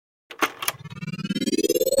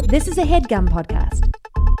This is a HeadGum podcast.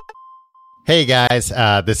 Hey guys,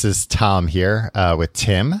 this is Tom here with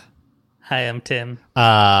Tim. Hi, I'm Tim.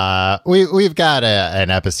 We've got an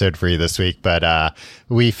episode for you this week, but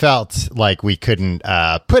we felt like we couldn't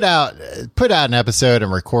put out an episode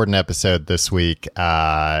and record an episode this week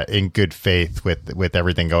in good faith with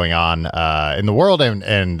everything going on in the world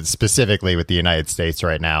and specifically with the United States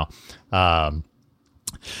right now.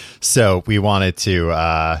 So we wanted to,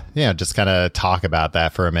 just kind of talk about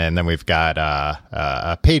that for a minute. And then we've got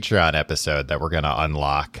a Patreon episode that we're going to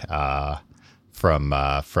unlock from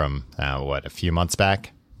a few months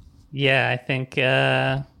back. Yeah, I think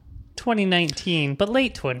 2019, but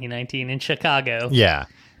late 2019 in Chicago. Yeah.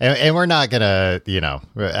 And we're not going to,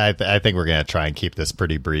 I think we're going to try and keep this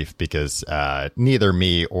pretty brief because neither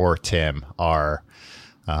me or Tim are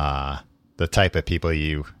the type of people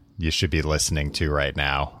you should be listening to right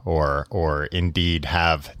now, or indeed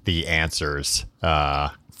have the answers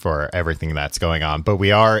for everything that's going on. But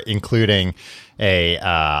we are including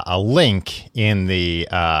a link in the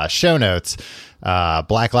show notes,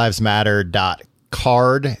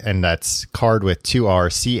 blacklivesmatter.card, and that's card with 2 R,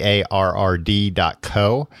 CARRD.co.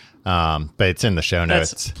 But it's in the show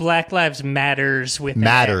notes. That's Black Lives Matters with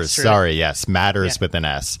Matters, an S, sorry, yes, Matters with an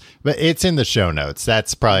S. But it's in the show notes.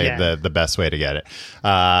 That's probably the best way to get it.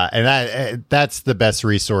 And that's the best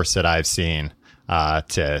resource that I've seen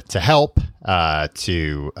to help,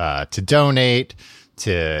 to donate,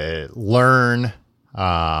 to learn,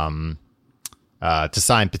 to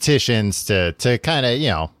sign petitions, to kind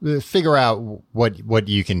of, figure out what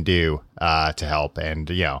you can do to help.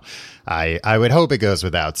 And, I would hope it goes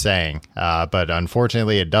without saying, but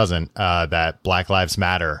unfortunately it doesn't, that Black Lives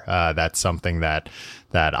Matter. That's something that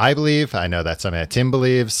I believe. I know that's something that Tim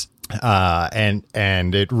believes. And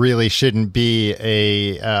it really shouldn't be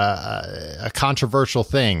a controversial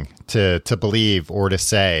thing to believe or to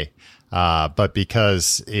say. But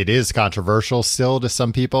because it is controversial still to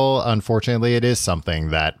some people, unfortunately, it is something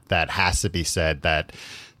that has to be said, that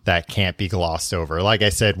can't be glossed over. Like I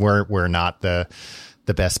said, we're not the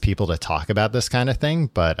best people to talk about this kind of thing,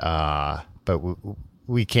 but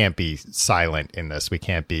we can't be silent in this. We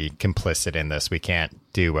can't be complicit in this. We can't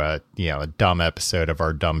do a dumb episode of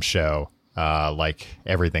our dumb show like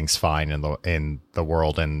everything's fine in the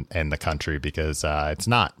world and the country, because it's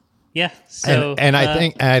not. Yeah. So, and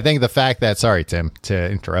I think the fact that, sorry, Tim,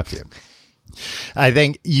 to interrupt you, I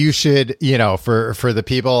think you should, for the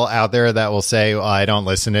people out there that will say, well, I don't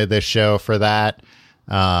listen to this show for that.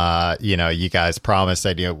 You guys promised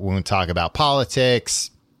that you won't talk about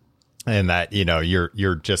politics and that,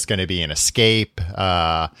 you're just going to be an escape,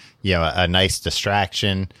 a nice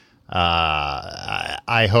distraction.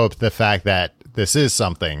 I hope the fact that this is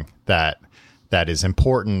something that is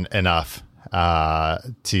important enough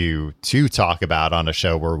to talk about on a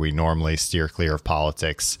show where we normally steer clear of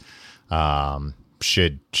politics,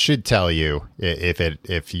 should tell you,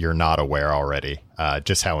 if you're not aware already,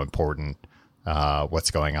 just how important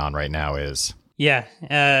what's going on right now is. Yeah,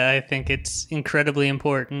 I think it's incredibly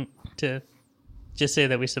important to just say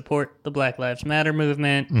that we support the Black Lives Matter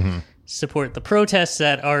movement, support the protests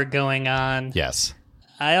that are going on. Yes.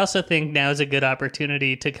 I also think now is a good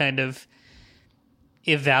opportunity to kind of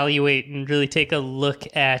evaluate and really take a look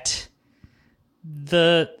at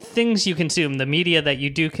the things you consume, the media that you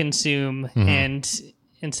do consume, and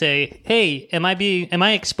say, hey, am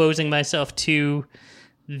I exposing myself to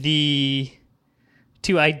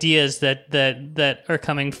ideas that are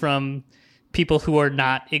coming from people who are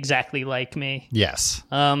not exactly like me? Yes.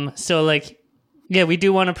 So we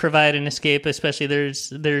do want to provide an escape, especially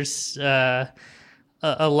there's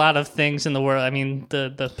a lot of things in the world. I mean,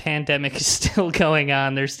 the pandemic is still going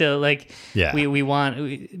on. There's still we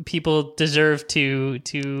want people deserve to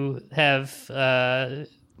have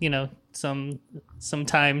some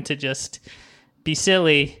time to just be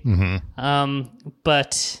silly.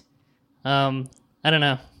 But I don't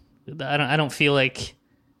know. I don't feel like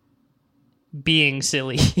being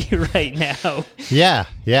silly right now. Yeah.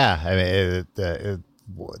 I mean,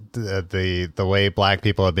 the way black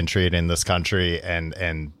people have been treated in this country,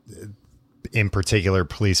 and in particular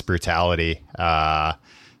police brutality,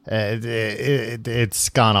 it's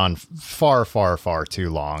gone on far too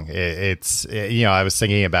long. I was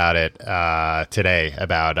thinking about it today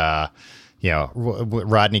about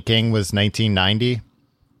Rodney King was 1990.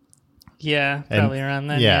 Yeah, probably around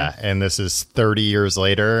then. Yeah, and this is 30 years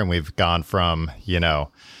later, and we've gone from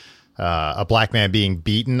a black man being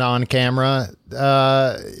beaten on camera,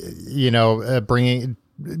 bringing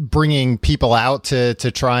people out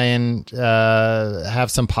to try and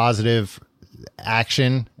have some positive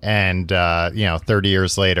action, and 30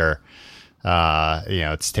 years later,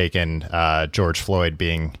 It's taken George Floyd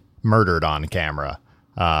being murdered on camera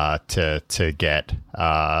to get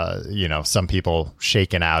some people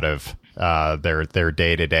shaken out of their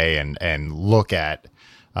day to day and look at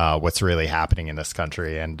what's really happening in this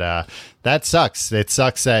country. And that sucks. It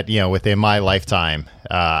sucks that, within my lifetime,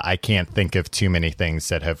 I can't think of too many things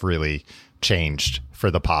that have really changed for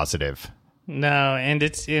the positive. No, and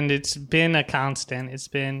it's been a constant. It's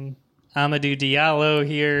been Amadou Diallo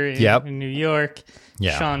here in New York,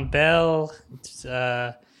 Sean Bell,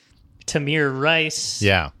 Tamir Rice,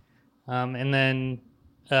 and then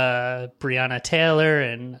Breonna Taylor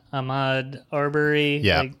and Ahmaud Arbery.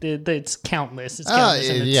 It's countless. It's countless.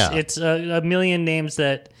 It's a million names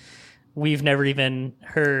that we've never even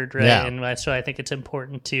heard, right? And so I think it's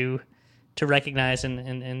important to recognize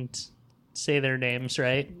and say their names,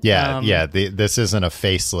 right? This isn't a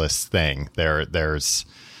faceless thing. There's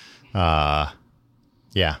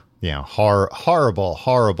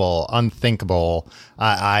horrible, unthinkable.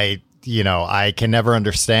 I can never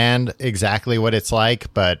understand exactly what it's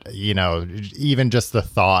like, but even just the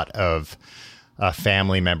thought of a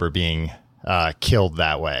family member being killed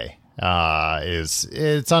that way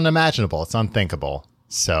it's unimaginable. It's unthinkable.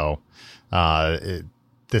 So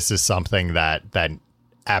this is something that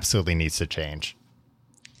absolutely needs to change.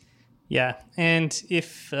 Yeah, and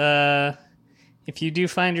if you do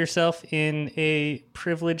find yourself in a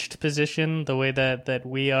privileged position, the way that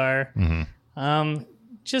we are, I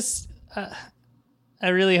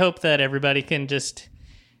really hope that everybody can just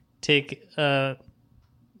take some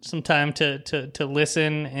time to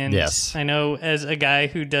listen. And I know, as a guy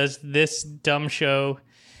who does this dumb show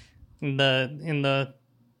in the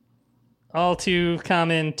all too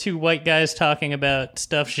common two white guys talking about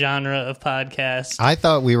stuff genre of podcast. I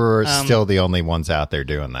thought we were still the only ones out there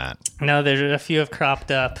doing that. No, there's a few have cropped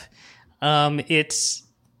up. It's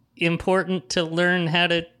important to learn how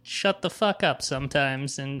to shut the fuck up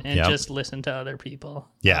sometimes and just listen to other people.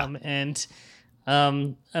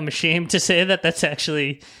 I'm ashamed to say that that's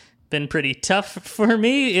actually been pretty tough for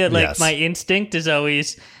me. My instinct is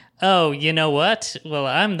always, oh, you know what? Well,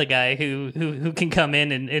 I'm the guy who can come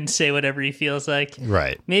in and say whatever he feels like.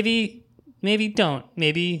 Right. Maybe don't.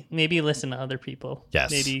 Maybe listen to other people.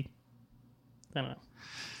 Yes. Maybe, I don't know.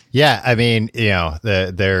 Yeah, I mean,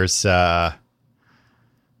 there's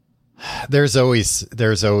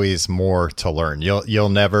always more to learn. You'll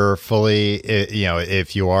never fully,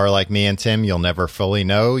 if you are like me and Tim, you'll never fully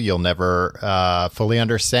know. You'll never fully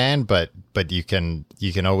understand, but you can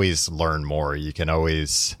always learn more. You can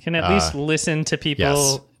always at least listen to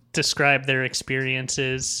people describe their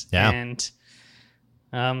experiences and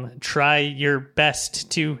try your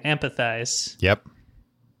best to empathize. Yep.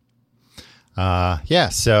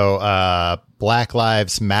 So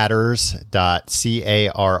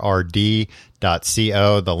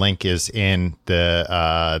blacklivesmatters.carrd.co. The link is in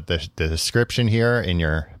the description here in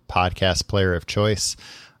your podcast player of choice.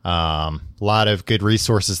 A lot of good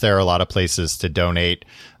resources there, a lot of places to donate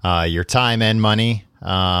your time and money,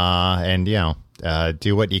 and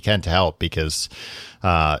do what you can to help, because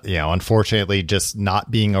unfortunately, just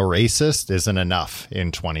not being a racist isn't enough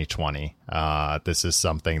in 2020. This is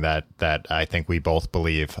something that I think we both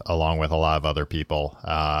believe, along with a lot of other people,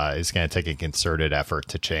 is going to take a concerted effort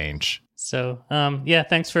to change. So,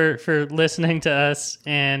 thanks for listening to us.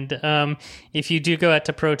 And if you do go out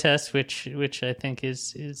to protest, which I think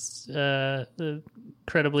is a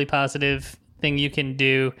incredibly positive thing you can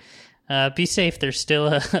do, be safe. There's still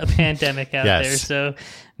a pandemic out there. So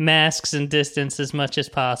masks and distance as much as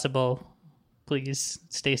possible. Please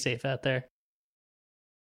stay safe out there.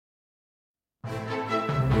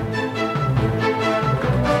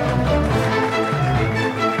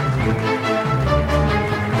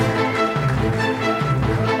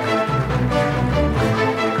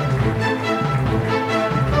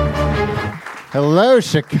 Hello,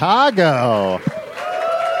 Chicago.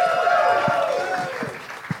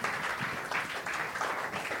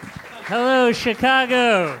 Hello,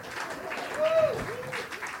 Chicago.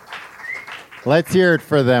 Let's hear it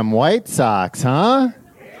for them White Sox, huh?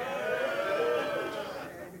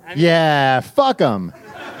 Yeah, fuck them.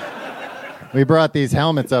 We brought these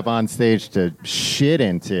helmets up on stage to shit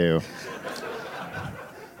into.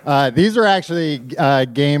 These are actually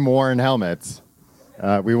game-worn helmets.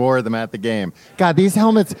 We wore them at the game. God, these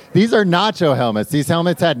helmets, these are nacho helmets. These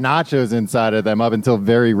helmets had nachos inside of them up until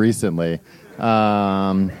very recently.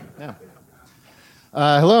 Hello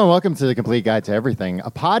and welcome to The Complete Guide to Everything, a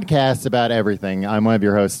podcast about everything. I'm one of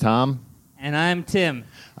your hosts, Tom. And I'm Tim.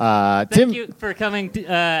 Thank you for coming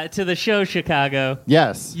to the show, Chicago.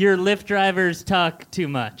 Yes. Your Lyft drivers talk too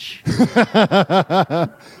much.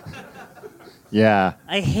 Yeah.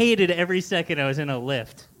 I hated every second I was in a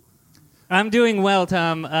lift. I'm doing well,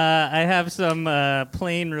 Tom. I have some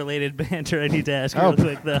plane-related banter I need to ask real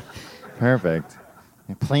quick, though. Perfect.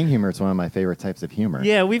 Plane humor is one of my favorite types of humor.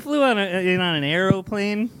 Yeah, we flew on an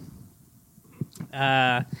aeroplane.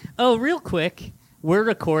 Real quick, we're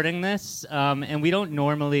recording this, and we don't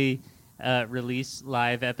normally release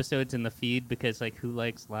live episodes in the feed because, like, who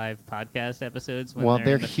likes live podcast episodes? When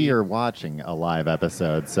they're in the here feed? watching a live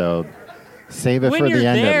episode, so save it When for you're the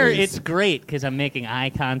end. there, at least. it's great because I'm making eye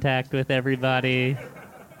contact with everybody.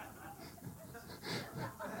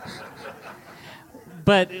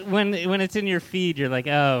 But when it's in your feed, you're like,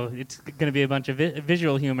 oh, it's going to be a bunch of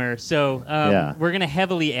visual humor. So we're going to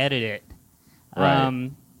heavily edit it,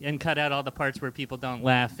 Right. and cut out all the parts where people don't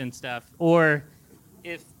laugh and stuff. Or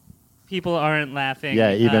if people aren't laughing,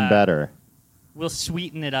 even better. We'll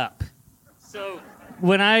sweeten it up. So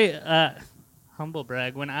when I humble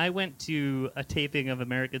brag, when I went to a taping of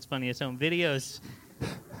America's Funniest Home Videos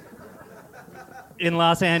in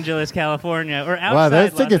Los Angeles, California, or outside. Wow,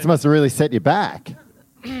 those tickets must have really set you back.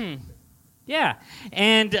 Yeah,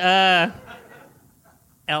 and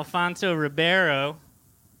Alfonso Ribeiro,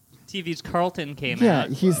 TV's Carlton, came out. Yeah,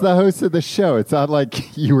 he's the host of the show. It's not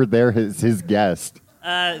like you were there as his guest.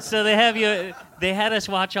 So they had us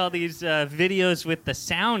watch all these videos with the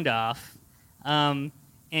sound off, and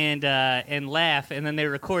laugh, and then they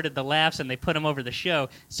recorded the laughs and they put them over the show.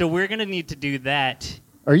 So we're gonna need to do that.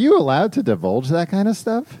 Are you allowed to divulge that kind of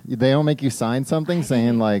stuff? They don't make you sign something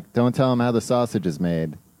saying, like, don't tell them how the sausage is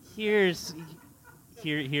made. Here's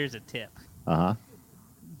a tip. Uh-huh.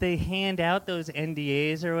 They hand out those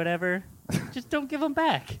NDAs or whatever. Just don't give them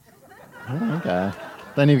back. Oh, okay.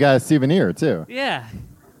 Then you've got a souvenir, too. Yeah.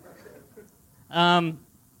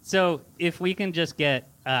 So if we can just get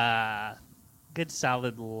good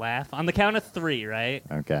solid laugh on the count of 3, right?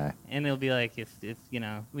 Okay. And it'll be like if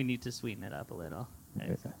we need to sweeten it up a little.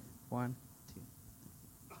 Right? Okay. 1, 2.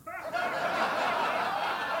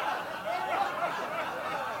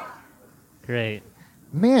 Great.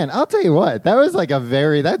 Man, I'll tell you what. That was like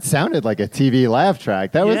that sounded like a TV laugh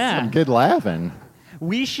track. That was some good laughing.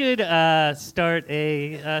 We should start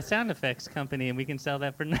a sound effects company, and we can sell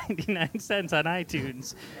that for 99 cents on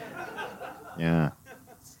iTunes. Yeah.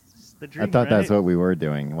 It's the dream, I thought that's right? what we were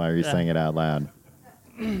doing while you were saying it out loud.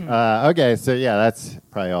 Okay, so yeah, that's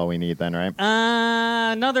probably all we need then, right?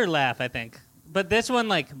 Another laugh, I think. But this one,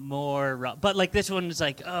 like, more raw. But, like, this one is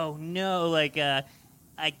like, oh, no, like,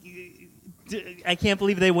 I can't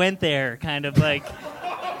believe they went there, kind of like.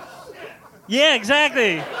 Yeah,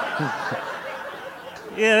 exactly.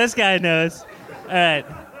 Yeah, this guy knows. All right,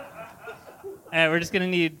 we're just going to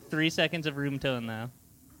need 3 seconds of room tone, though.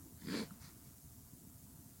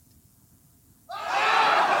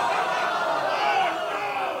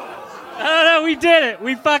 Oh, no, we did it.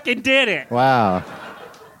 We fucking did it. Wow.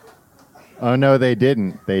 Oh, no, they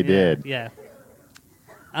didn't. They did. Yeah.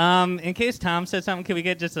 In case Tom said something, can we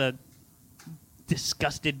get just a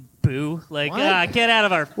disgusted boo? Like, get out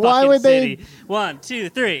of our fucking city. They... 1, 2,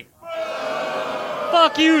 3.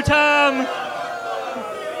 Fuck you, Tom.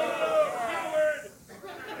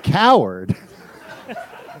 Coward.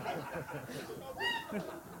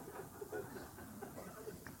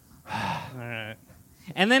 All right.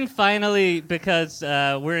 And then finally, because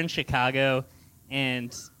we're in Chicago,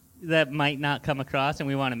 and that might not come across, and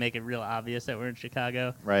we want to make it real obvious that we're in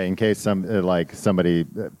Chicago. Right, in case somebody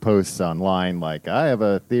posts online, like, I have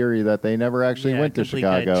a theory that they never actually went to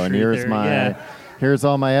Chicago, and here's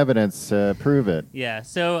all my evidence to prove it. Yeah,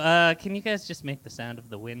 so can you guys just make the sound of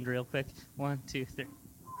the wind real quick? 1, 2, 3.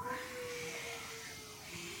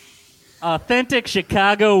 Authentic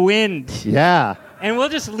Chicago wind. Yeah. And we'll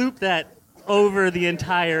just loop that over the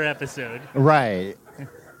entire episode. Right.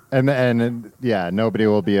 And nobody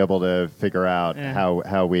will be able to figure out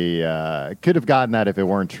how we could have gotten that if it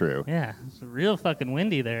weren't true. Yeah, it's real fucking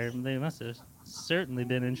windy there. They must have certainly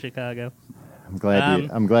been in Chicago. I'm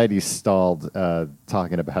glad you stalled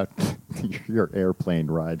talking about your airplane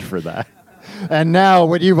ride for that. And now,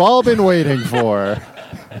 what you've all been waiting for,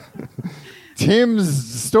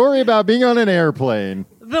 Tim's story about being on an airplane.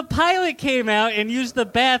 The pilot came out and used the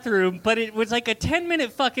bathroom, but it was like a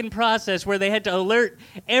 10-minute fucking process where they had to alert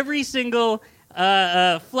every single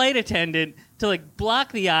flight attendant to, like,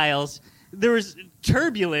 block the aisles. There was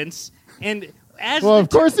turbulence, and of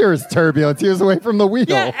course there was turbulence. He was away from the wheel.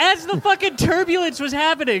 Yeah, as the fucking turbulence was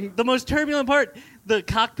happening, the most turbulent part, the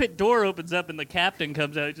cockpit door opens up and the captain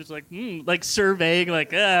comes out, just like surveying,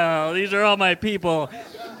 like, oh, these are all my people.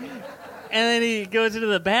 And then he goes into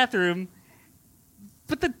the bathroom.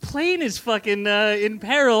 But the plane is fucking in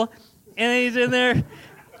peril, and he's in there.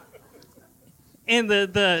 And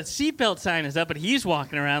the seatbelt sign is up, but he's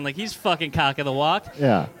walking around like he's fucking cock of the walk.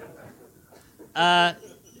 Yeah.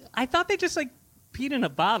 I thought they just, like, peed in a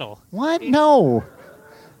bottle. What? No.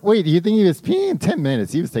 Wait, do you think he was peeing in 10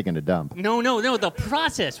 minutes? He was taking a dump. No. The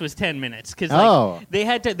process was 10 minutes because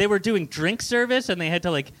they were doing drink service and they had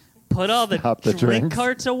to like put all the drink drinks?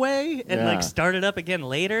 carts away and Yeah. like start it up again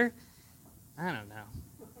later. I don't know.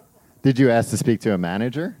 Did you ask to speak to a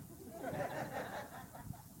manager?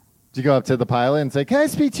 Did you go up to the pilot and say, "Can I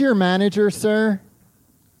speak to your manager, sir?"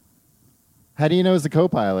 How do you know it's the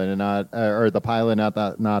co-pilot and not, or the pilot,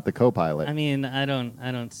 not the co-pilot? I mean, I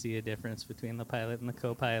don't see a difference between the pilot and the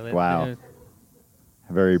co-pilot. Wow.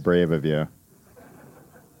 Very brave of you.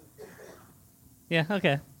 Yeah.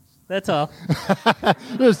 Okay. That's all.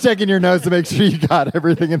 Just checking your notes to make sure you got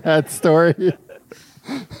everything in that story.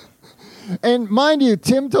 And mind you,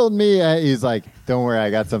 Tim told me, he's like, "Don't worry, I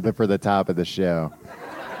got something for the top of the show."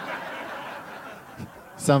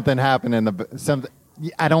 Something happened something.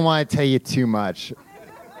 I don't want to tell you too much,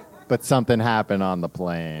 but something happened on the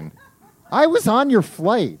plane. I was on your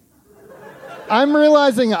flight. I'm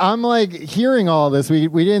realizing I'm like hearing all this. We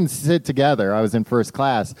didn't sit together. I was in first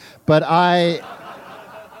class, but I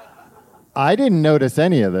didn't notice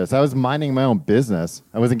any of this. I was minding my own business.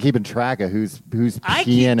 I wasn't keeping track of who's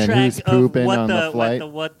peeing and who's pooping on the flight.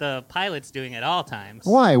 What the pilot's doing at all times.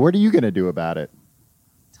 Why? What are you going to do about it?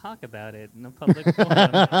 Talk about it in a public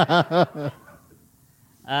forum.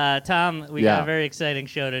 Tom, we got a very exciting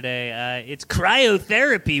show today. It's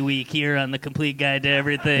Cryotherapy Week here on the Complete Guide to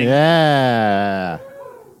Everything. Yeah.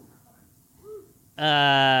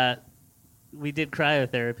 We did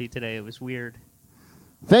cryotherapy today. It was weird.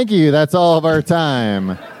 Thank you. That's all of our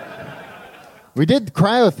time. We did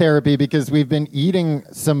cryotherapy because we've been eating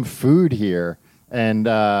some food here and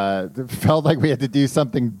felt like we had to do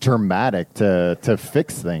something dramatic to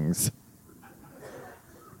fix things.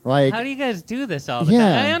 Like, how do you guys do this all the time?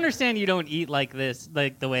 I understand you don't eat like this,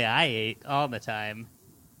 like the way I ate all the time.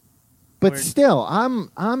 But still,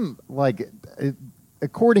 I'm like,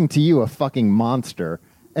 according to you, a fucking monster,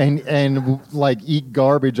 and like eat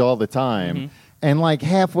garbage all the time. Mm-hmm. And like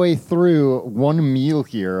halfway through one meal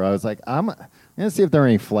here, I was like, I'm gonna see if there are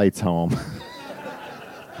any flights home.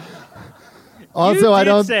 Also, I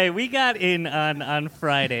don't say we got in on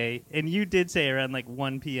Friday, and you did say around like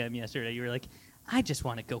 1 p.m. yesterday. You were like, I just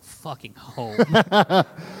want to go fucking home.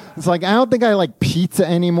 It's like, I don't think I like pizza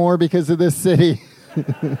anymore because of this city.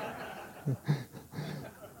 I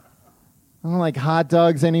don't like hot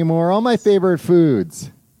dogs anymore. All my favorite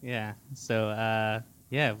foods. Yeah. So,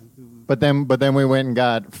 yeah. But then we went and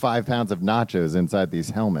got 5 pounds of nachos inside these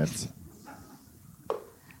helmets.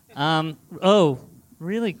 Oh,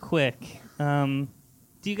 really quick. Do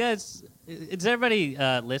you guys? Is everybody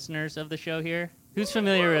listeners of the show here? Who's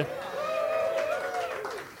familiar with?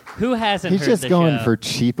 Who hasn't heard the show? He's just going for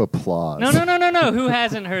cheap applause. No. Who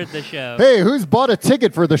hasn't heard the show? Hey, who's bought a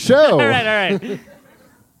ticket for the show? All right.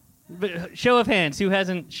 But show of hands, who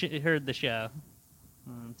hasn't heard the show?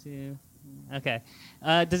 1, 2. Okay.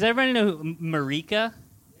 Does everybody know Marika?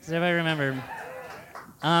 Does everybody remember?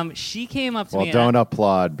 She came up to me. Well, don't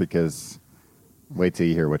applaud because wait till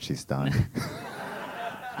you hear what she's done.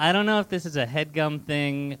 I don't know if this is a HeadGum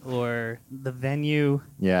thing or the venue.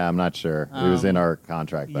 Yeah, I'm not sure. It was in our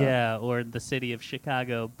contract, though. Yeah, or the city of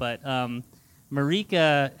Chicago. But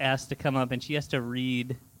Marika asked to come up, and she has to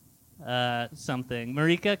read something.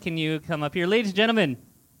 Marika, can you come up here? Ladies and gentlemen,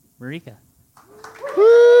 Marika.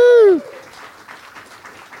 Woo!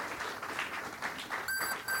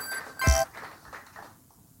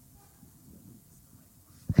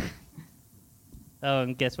 Oh,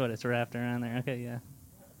 and guess what? It's wrapped around there. Okay, yeah.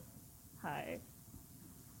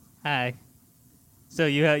 Hi. So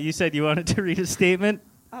you said you wanted to read a statement?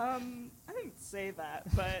 I didn't say that,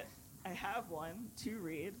 but I have one to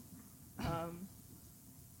read.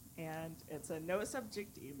 And it's a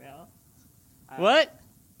no-subject email. What?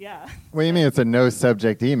 Yeah. What do you mean it's a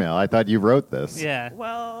no-subject email? I thought you wrote this. Yeah.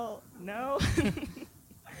 Well, no.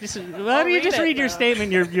 Why don't you just read your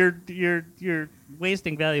statement? You're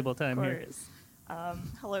wasting valuable time of here. course.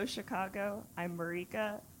 Hello, Chicago. I'm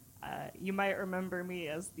Marika. You might remember me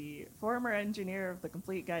as the former engineer of the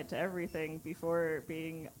Complete Guide to Everything before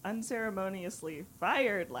being unceremoniously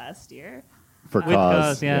fired last year. For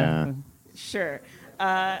cause, yeah. Sure.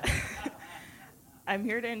 I'm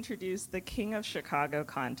here to introduce the King of Chicago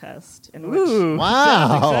contest. In which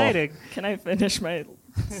wow. Exciting. Can I finish my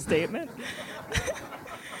statement?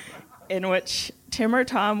 In which Tim or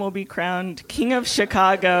Tom will be crowned King of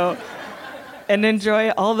Chicago and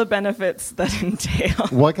enjoy all the benefits that entail.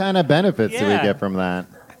 What kind of benefits do we get from that?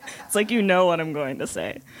 It's like you know what I'm going to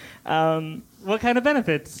say. What kind of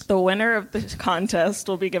benefits? The winner of the contest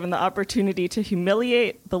will be given the opportunity to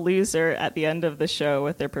humiliate the loser at the end of the show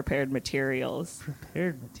with their prepared materials.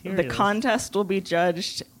 Prepared materials. The contest will be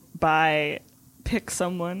judged by pick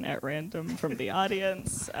someone at random from the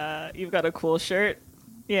audience. You've got a cool shirt.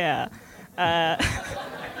 Yeah.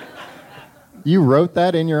 You wrote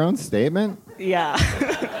that in your own statement? Yeah.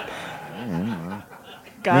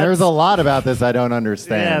 There's a lot about this I don't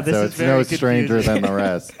understand, this so is it's very no stranger confusing. than the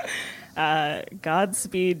rest.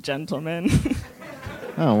 Godspeed, gentlemen.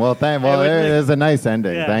 Oh, well, it is a nice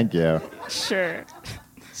ending. Yeah. Thank you. Sure.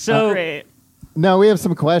 So Great. No, we have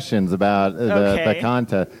some questions about the Okay.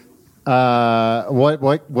 contest.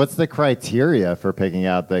 What's the criteria for picking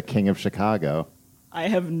out the King of Chicago? I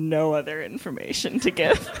have no other information to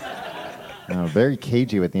give. Oh, very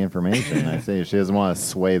cagey with the information. I see. She doesn't want to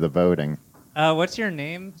sway the voting. what's your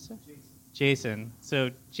name? Jason. So,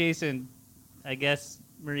 Jason, I guess,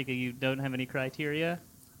 Marika, you don't have any criteria?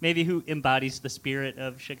 Maybe who embodies the spirit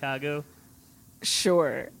of Chicago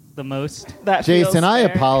Sure. the most? That feels Jason, I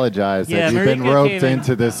fair. apologize Yeah, that you've been Marika roped came in-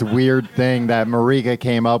 into this weird thing that Marika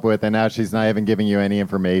came up with, and now she's not even giving you any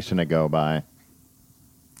information to go by.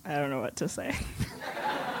 I don't know what to say.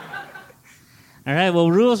 All right, well,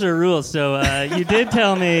 rules are rules. So you did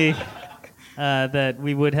tell me that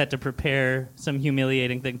we would have to prepare some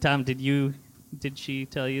humiliating thing. Tom, did she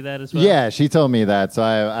tell you that as well? Yeah, she told me that, so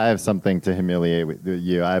I have something to humiliate with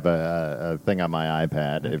you. I have a thing on my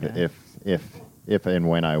iPad Okay. if and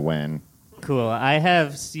when I win. Cool. I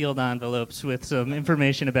have sealed envelopes with some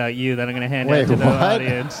information about you that I'm going to hand Wait, out to the what?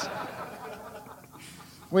 audience.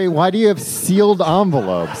 Wait, why do you have sealed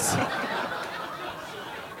envelopes?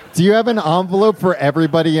 Do you have an envelope for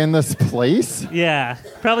everybody in this place? Yeah,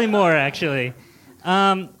 probably more, actually.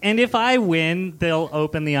 And if I win, they'll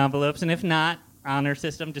open the envelopes, and if not, honor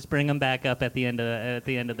system, just bring them back up at the end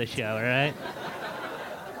of the show, all right?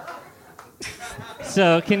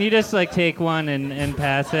 So can you just take one and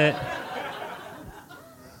pass it?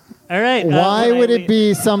 All right. Why would it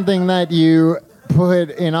be something that you put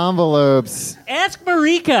in envelopes? Ask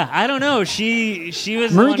Marika. I don't know. She was the one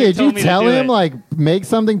who Marika, did told you me tell to do him, it. make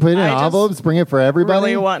something, put it in I just envelopes, bring it for everybody?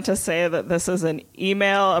 Really want to say that this is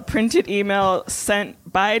a printed email sent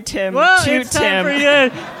by Tim Well, to it's time Tim. for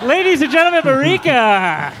you, ladies and gentlemen,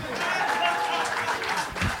 Marika.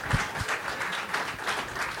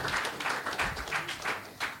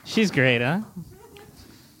 She's great, huh?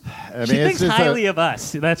 I She mean, it's thinks just highly of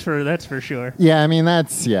us. That's for sure. Yeah, I mean,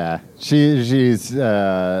 she's.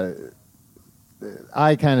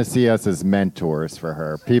 I kind of see us as mentors for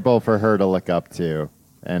her, people for her to look up to,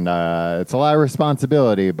 and it's a lot of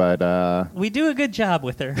responsibility, but We do a good job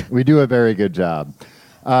with her. we do a very good job.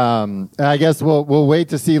 I guess we'll wait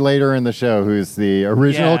to see later in the show who's the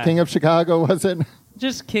original Yeah. King of Chicago. Was it?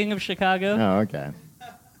 Just King of Chicago. Oh, okay.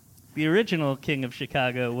 The original King of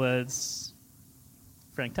Chicago was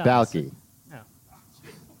Frank Thomas. Balky. Oh.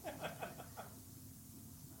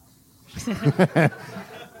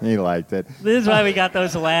 He liked it. This is why we got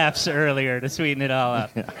those laughs earlier to sweeten it all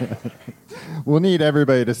up. We'll need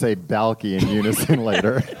everybody to say Balky in unison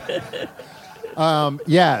later.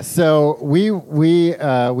 So we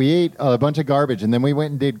ate a bunch of garbage, and then we went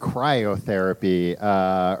and did cryotherapy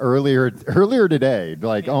earlier today,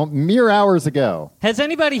 mere hours ago. Has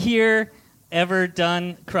anybody here ever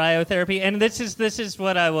done cryotherapy? And this is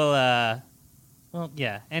what I will.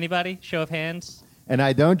 Anybody? Show of hands. And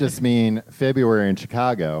I don't just mean February in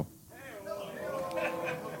Chicago.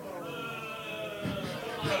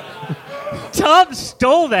 Tom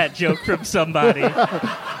stole that joke from somebody,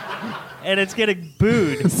 and it's getting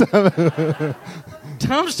booed.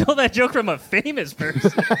 Tom stole that joke from a famous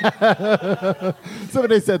person.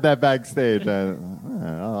 Somebody said that backstage.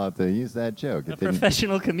 I'll have to use that joke. A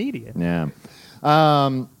professional comedian. Yeah.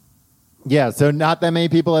 So not that many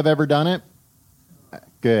people have ever done it?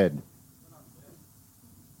 Good.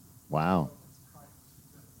 Wow.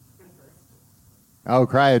 Oh,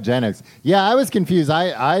 cryogenics. Yeah, I was confused.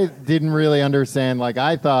 I didn't really understand.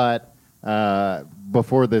 I thought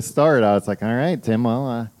before this started, I was like, all right, Tim,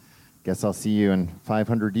 well, guess I'll see you in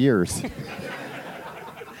 500 years.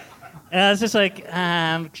 And I was just like,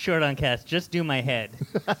 I'm short on cash. Just do my head.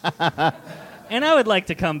 And I would like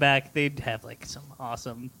to come back. They'd have some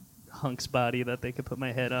awesome hunk's body that they could put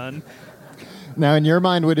my head on. Now, in your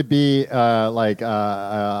mind, would it be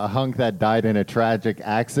a hunk that died in a tragic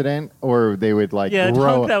accident, or they would Yeah, a grow?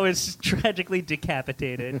 hunk that was tragically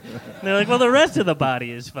decapitated. And they're like, well, the rest of the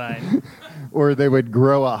body is fine. Or they would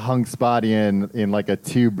grow a hunk's body in a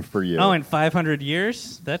tube for you. Oh, in 500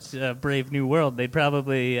 years? That's a brave new world. They'd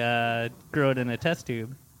probably grow it in a test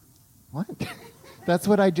tube. What? That's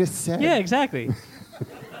what I just said. Yeah, exactly.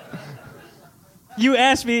 You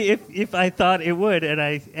asked me if I thought it would, and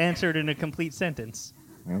I answered in a complete sentence.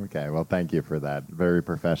 Okay, well, thank you for that. Very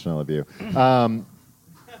professional of you.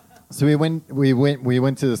 So we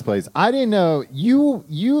went to this place. I didn't know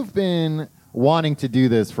you've been wanting to do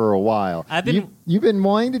this for a while. You've been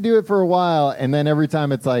wanting to do it for a while, and then every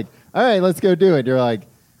time it's like, all right, let's go do it. You're like,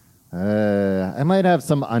 I might have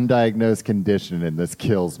some undiagnosed condition, and this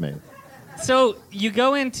kills me. So you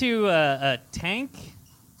go into a tank.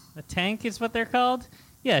 A tank is what they're called?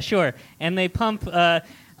 Yeah, sure. And they pump.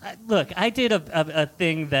 Look, I did a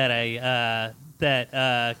thing that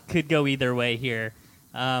could go either way here.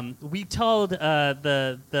 We told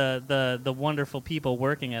the wonderful people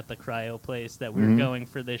working at the cryo place that we were going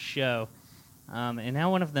for this show, and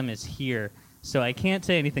now one of them is here. So I can't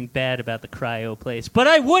say anything bad about the cryo place, but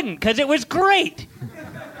I wouldn't because it was great.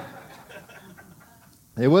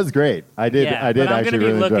 It was great. I did. Yeah, I did. But I'm actually going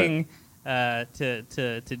to be really looking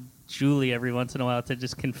to Julie every once in a while to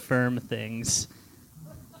just confirm things.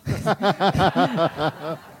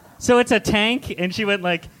 So it's a tank, and she went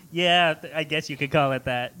like, "Yeah, I guess you could call it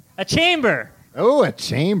that. A chamber." Oh, a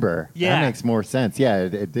chamber. Yeah. That makes more sense. Yeah,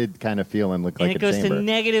 it did kind of feel and look And like a it goes chamber. to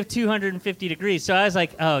negative 250 degrees. So I was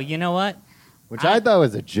like, "Oh, you know what?" Which I thought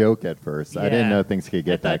was a joke at first. I didn't Yeah. know things could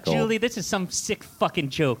get I that thought, cold. Julie, this is some sick fucking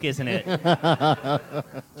joke, isn't it?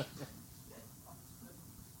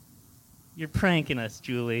 You're pranking us,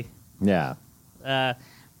 Julie. Yeah.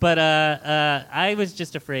 But I was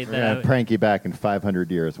just afraid We're going to prank you back in 500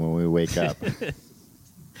 years when we wake up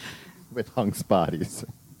with hunks bodies.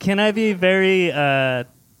 Can I be very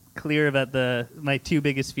clear about my two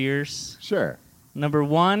biggest fears? Sure. Number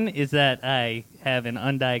one is that I have an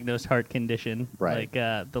undiagnosed heart condition, Right. like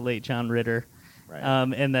the late John Ritter, Right.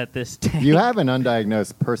 and that this tank... You have an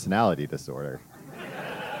undiagnosed personality disorder.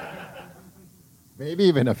 Maybe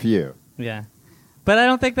even a few. Yeah. But I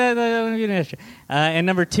don't think that would be an issue. And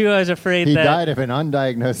number two, I was afraid He that... died of an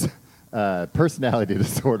undiagnosed personality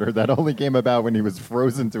disorder that only came about when he was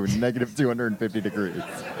frozen to negative 250 degrees.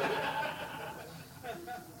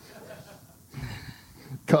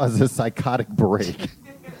 Caused a psychotic break.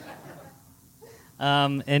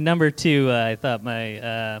 And number two, I thought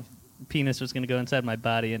my penis was going to go inside my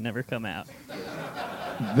body and never come out.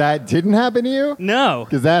 That didn't happen to you? No.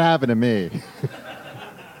 Because that happened to me.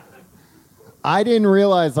 I didn't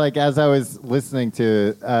realize, like, as I was listening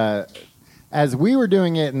to, as we were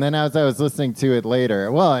doing it, and then as I was listening to it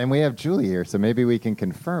later, well, and we have Julie here, so maybe we can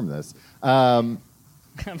confirm this. I'm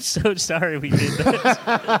so sorry we did this.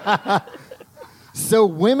 So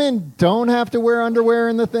women don't have to wear underwear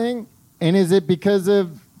in the thing? And is it because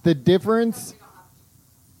of the difference?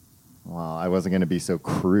 Well, I wasn't going to be so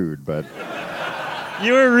crude, but...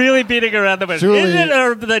 You were really beating around the bush. Julie, Isn't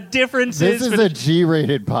it the differences? This is a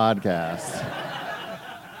G-rated podcast.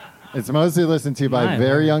 It's mostly listened to by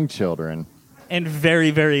very young children. And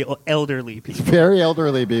very, very elderly people. Very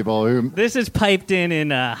elderly people who... This is piped in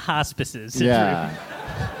hospices. Yeah.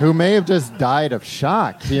 Who may have just died of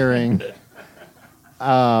shock hearing...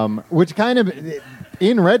 which kind of,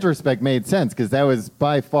 in retrospect, made sense, because that was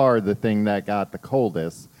by far the thing that got the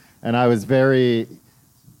coldest. And I was very...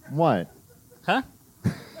 What? Huh?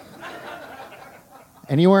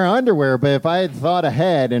 And you wear underwear, but if I had thought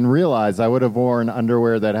ahead and realized, I would have worn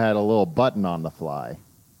underwear that had a little button on the fly.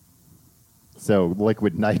 So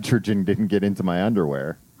liquid nitrogen didn't get into my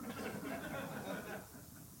underwear.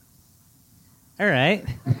 All right.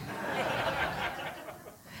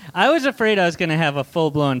 I was afraid I was going to have a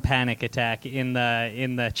full-blown panic attack in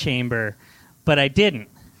the chamber, but I didn't.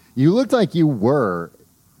 You looked like you were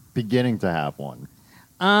beginning to have one.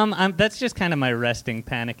 That's just kind of my resting,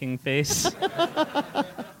 panicking face.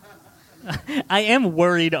 I am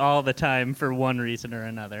worried all the time for one reason or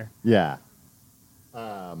another. Yeah.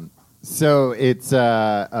 So it's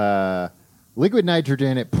liquid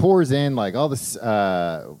nitrogen. It pours in like all this.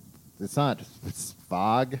 It's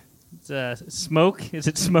fog. It's smoke. Is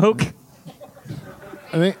it smoke?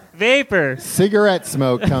 I think Vapor. cigarette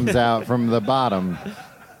smoke comes out from the bottom.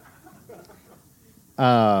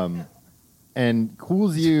 And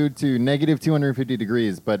cools you to negative 250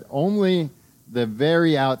 degrees, but only the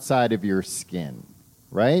very outside of your skin,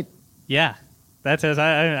 right? Yeah, that's as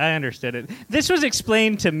I understood it. This was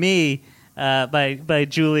explained to me by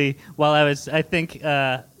Julie while I was, I think,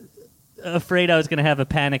 afraid I was going to have a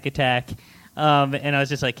panic attack. And I was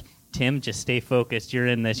just like, Tim, just stay focused. You're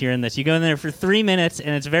in this. You're in this. You go in there for 3 minutes,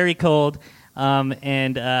 and it's very cold.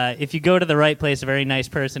 And if you go to the right place, a very nice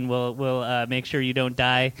person will make sure you don't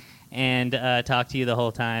die and talk to you the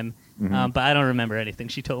whole time. Mm-hmm. But I don't remember anything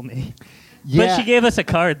she told me. But she gave us a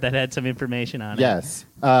card that had some information on it. Yes.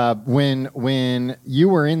 When you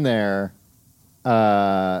were in there,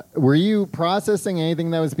 were you processing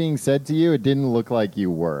anything that was being said to you? It didn't look like you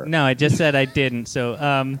were. No, I just said I didn't. So,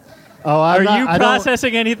 are you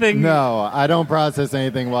processing anything? No, I don't process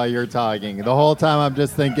anything while you're talking. The whole time I'm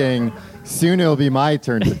just thinking, soon it'll be my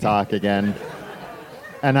turn to talk again.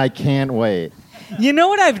 And I can't wait. You know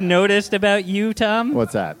what I've noticed about you, Tom?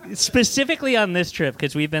 What's that? Specifically on this trip,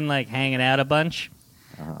 because we've been like hanging out a bunch.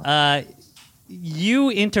 You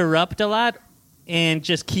interrupt a lot and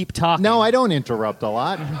just keep talking. No, I don't interrupt a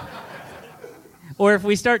lot. Or if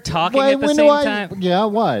we start talking at the same time. Yeah,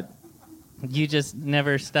 what? You just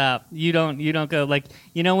never stop. You don't go like,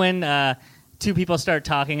 when two people start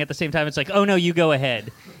talking at the same time, it's like, oh no, you go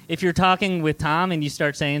ahead. If you're talking with Tom and you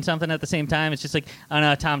start saying something at the same time, it's just like, oh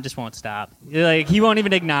no, Tom just won't stop. Like he won't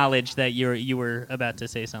even acknowledge that you were about to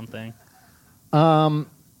say something. You're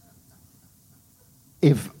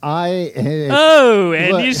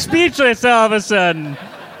speechless all of a sudden.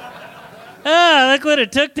 Look what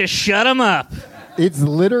it took to shut him up. It's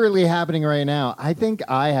literally happening right now. I think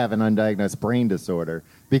I have an undiagnosed brain disorder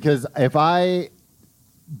because if I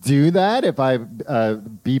do that, if I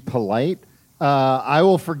be polite, I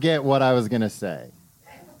will forget what I was going to say.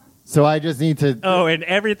 So I just need to... Oh, and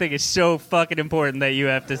everything is so fucking important that you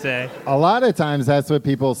have to say. A lot of times that's what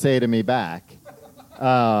people say to me back.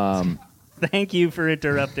 Thank you for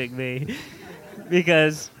interrupting me.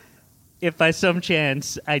 Because if by some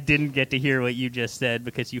chance I didn't get to hear what you just said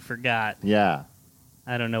because you forgot... Yeah.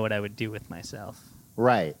 I don't know what I would do with myself.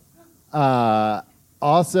 Right.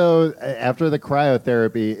 Also, after the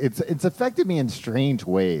cryotherapy, it's affected me in strange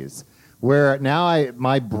ways. Where now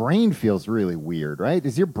my brain feels really weird. Right?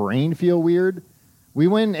 Does your brain feel weird? We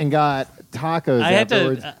went and got tacos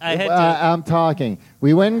afterwards. I'm talking.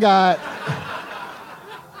 We went and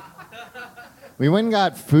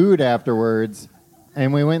got food afterwards,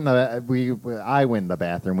 and I went in the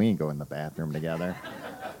bathroom. We didn't go in the bathroom together.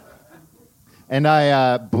 And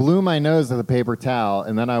I blew my nose with a paper towel,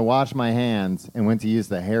 and then I washed my hands and went to use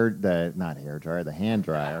the hand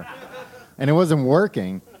dryer, and it wasn't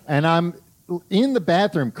working. And I'm in the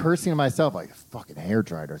bathroom cursing to myself like, "Fucking hair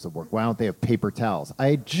dryer doesn't work. Why don't they have paper towels?" I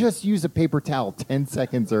had just used a paper towel 10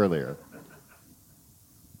 seconds earlier.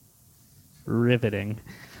 Riveting.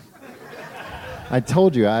 I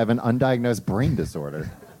told you I have an undiagnosed brain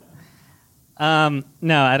disorder. No,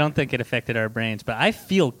 I don't think it affected our brains, but I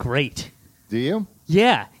feel great. Do you?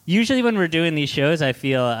 Yeah. Usually when we're doing these shows, I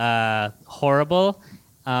feel horrible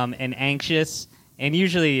and anxious. And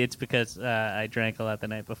usually it's because I drank a lot the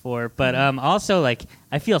night before. But also, like,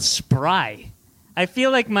 I feel spry. I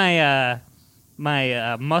feel like my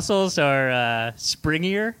muscles are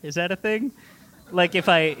springier. Is that a thing? Like, if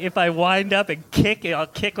I wind up and kick, I'll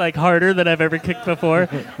kick, like, harder than I've ever kicked before.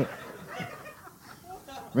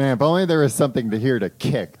 Man, if only there was something to hear to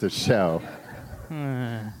kick to show.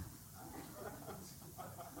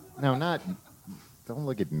 No, don't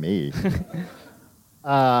look at me.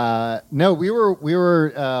 No, we were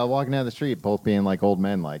walking down the street, both being like old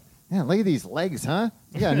men, like, man, look at these legs, huh?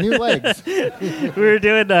 You got new legs. We were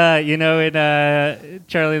doing, in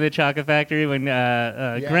Charlie and the Chocolate Factory when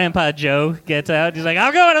Grandpa Joe gets out, he's like,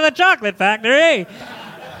 I'm going to the chocolate factory.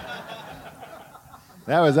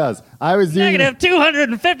 That was us. I was doing negative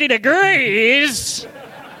 250 degrees.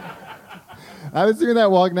 I was doing that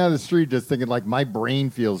walking down the street just thinking, like, my brain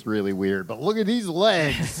feels really weird, but look at these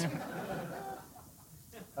legs.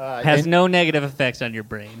 Has no negative effects on your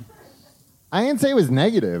brain. I didn't say it was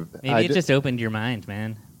negative. Maybe it just opened your mind,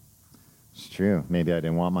 man. It's true. Maybe I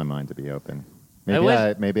didn't want my mind to be open.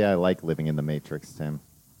 Maybe I like living in the Matrix, Tim.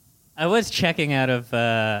 I was checking out of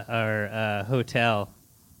our hotel,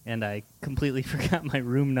 and I completely forgot my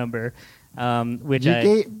room number. But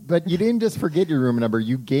you didn't just forget your room number.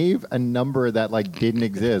 You gave a number that like didn't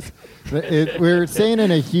exist. We were staying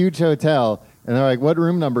in a huge hotel, and they're like, "What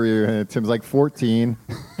room number are you in?" Tim's like 14.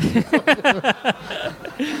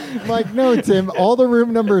 I'm like, no, Tim. All the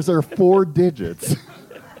room numbers are 4 digits.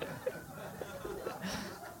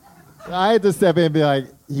 I had to step in and be like,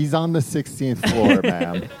 "He's on the 16th floor,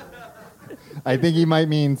 ma'am." I think he might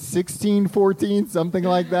mean 16, 14, something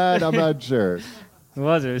like that. I'm not sure. What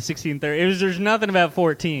was it? It was 1630. There's nothing about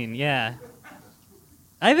 14. Yeah.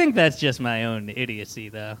 I think that's just my own idiocy,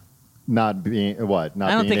 though. Not being what? Not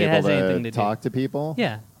I don't being think it able has anything to to talk to people?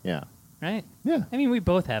 Yeah. Yeah. Right? Yeah. I mean, we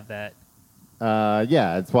both have that.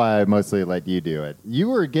 Yeah, that's why I mostly let you do it. You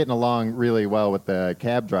were getting along really well with the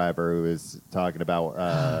cab driver who was talking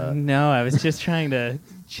about... No, I was just trying to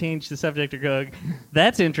change the subject or go,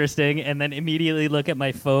 that's interesting, and then immediately look at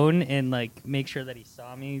my phone and like make sure that he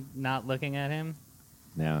saw me not looking at him.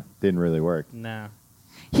 No, didn't really work. No.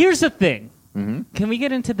 Here's the thing. Mm-hmm. Can we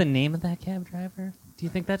get into the name of that cab driver? Do you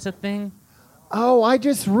think that's a thing? Oh, I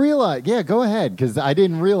just realized. Yeah, go ahead, because I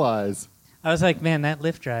didn't realize. I was like, man, that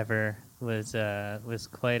Lyft driver was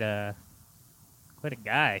quite a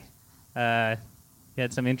guy. He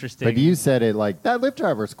had some interesting. But you said it like that Lyft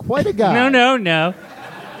driver's quite a guy. No.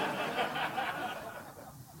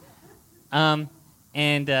 And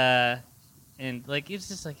like it's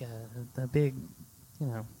just like a big,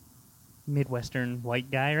 Midwestern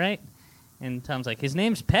white guy, right? And Tom's like, his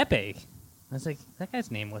name's Pepe. I was like, that guy's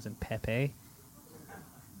name wasn't Pepe.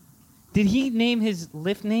 Did he name his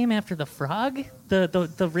Lyft name after the frog? The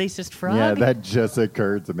racist frog? Yeah, that just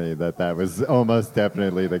occurred to me that was almost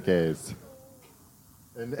definitely the case.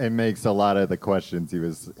 It makes a lot of the questions he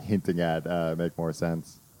was hinting at make more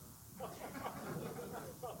sense.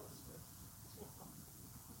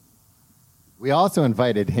 We also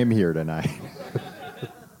invited him here tonight.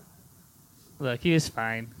 Look, he was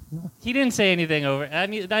fine. He didn't say anything over. I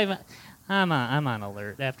mean, I'm on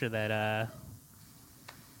alert after that.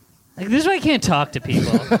 Like, this is why I can't talk to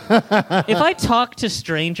people. If I talk to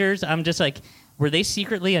strangers, I'm just like, were they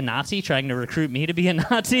secretly a Nazi trying to recruit me to be a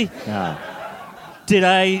Nazi? Yeah. Did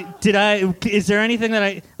I? Is there anything that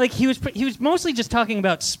I like? He was mostly just talking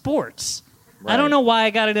about sports. Right. I don't know why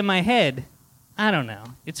I got it in my head. I don't know.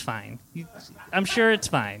 It's fine. I'm sure it's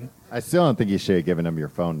fine. I still don't think you should have given him your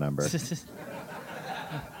phone number.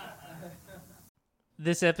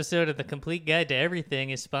 This episode of The Complete Guide to Everything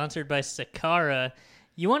is sponsored by Sakara.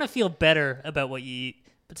 You want to feel better about what you eat,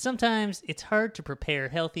 but sometimes it's hard to prepare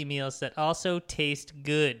healthy meals that also taste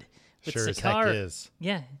good. With Sure as heck is.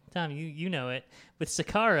 Yeah, Tom, you know it. With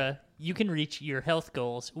Sakara, you can reach your health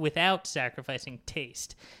goals without sacrificing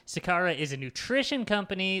taste. Sakara is a nutrition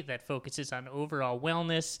company that focuses on overall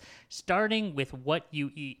wellness, starting with what you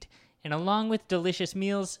eat. And along with delicious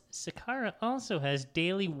meals, Sakara also has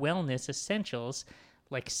daily wellness essentials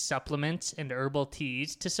like supplements and herbal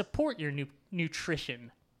teas to support your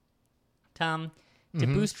nutrition. Tom, to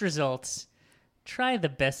boost results, try the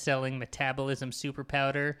best-selling Metabolism Super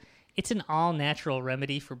Powder. It's an all-natural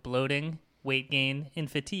remedy for bloating, weight gain,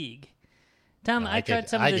 and fatigue. Tom, I tried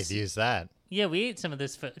some of this. I could use that. Yeah, we ate some of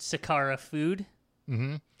this Sakara food.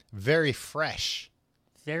 Mm-hmm. Very fresh.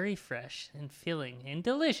 Very fresh and filling and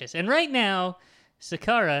delicious. And right now,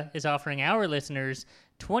 Sakara is offering our listeners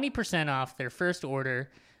 20% off their first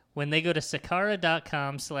order when they go to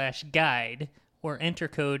sakara.com/guide or enter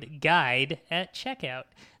code GUIDE at checkout.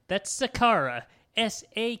 That's Sakara,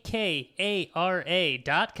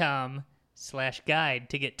 SAKARA.com/guide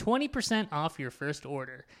to get 20% off your first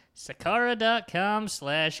order.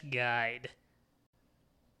 Sakara.com/guide.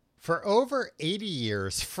 For over 80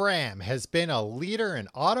 years, Fram has been a leader in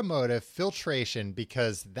automotive filtration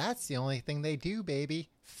because that's the only thing they do, baby.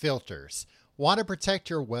 Filters. Want to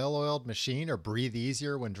protect your well-oiled machine or breathe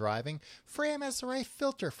easier when driving? Fram has the right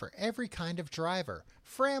filter for every kind of driver.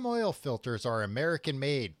 Fram oil filters are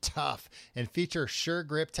American-made, tough, and feature sure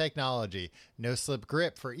grip technology. No-slip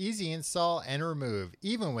grip for easy install and remove,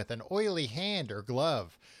 even with an oily hand or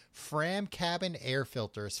glove. Fram cabin air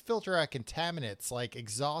filters filter out contaminants like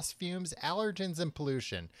exhaust fumes, allergens, and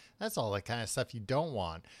pollution. That's all the kind of stuff you don't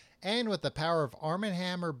want. And with the power of Arm &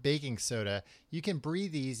 Hammer baking soda, you can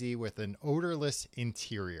breathe easy with an odorless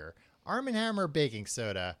interior. Arm & Hammer baking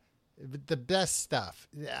soda, the best stuff.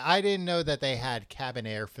 I didn't know that they had cabin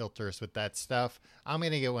air filters with that stuff. I'm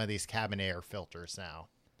going to get one of these cabin air filters now.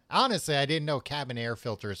 Honestly, I didn't know cabin air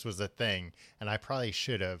filters was a thing, and I probably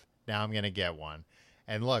should have. Now I'm going to get one.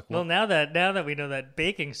 And look, well, now that we know that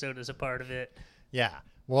baking soda is a part of it. Yeah.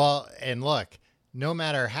 Well, and look, no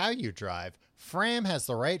matter how you drive, Fram has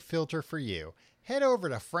the right filter for you. Head over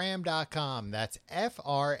to fram.com, that's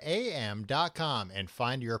FRAM.com, and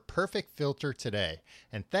find your perfect filter today.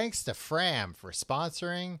 And thanks to Fram for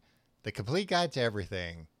sponsoring The Complete Guide to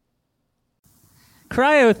Everything.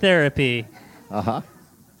 Cryotherapy. Uh-huh.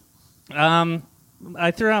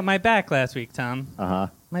 I threw out my back last week, Tom. Uh-huh.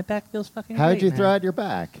 My back feels fucking How great did you now. throw out your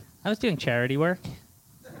back? I was doing charity work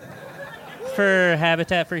for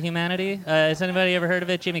Habitat for Humanity. Has anybody ever heard of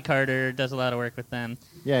it? Jimmy Carter does a lot of work with them.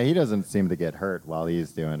 Yeah, he doesn't seem to get hurt while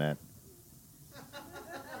he's doing it.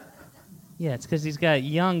 Yeah, it's because he's got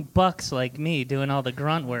young bucks like me doing all the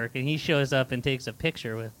grunt work, and he shows up and takes a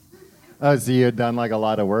picture with Oh, so you had done like a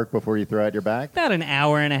lot of work before you threw out your back? about an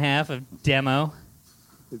hour and a half of demo.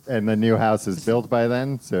 And the new house is built by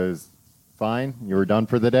then, so it's fine. You were done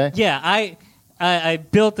for the day. Yeah, I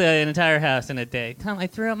built an entire house in a day. Tom, I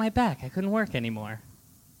threw out my back. I couldn't work anymore.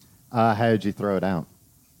 How did you throw it out?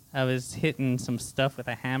 I was hitting some stuff with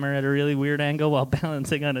a hammer at a really weird angle while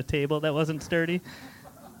balancing on a table that wasn't sturdy.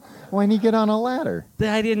 Why didn't you get on a ladder?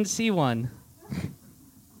 I didn't see one.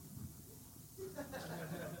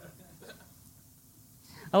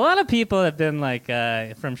 A lot of people have been like,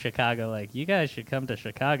 from Chicago, like, you guys should come to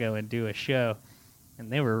Chicago and do a show. And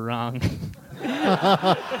they were wrong. and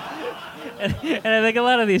I think a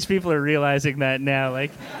lot of these people are realizing that now.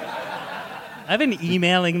 Like, I've been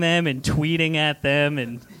emailing them and tweeting at them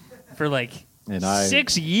and for like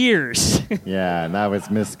 6 years. Yeah, and that was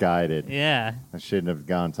misguided. Yeah. I shouldn't have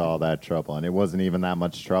gone to all that trouble. And it wasn't even that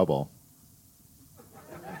much trouble.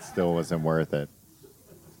 It still wasn't worth it.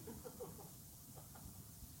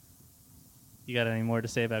 You got any more to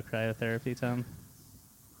say about cryotherapy, Tom?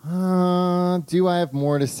 Do I have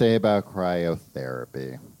more to say about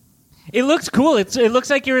cryotherapy? It looks cool. It looks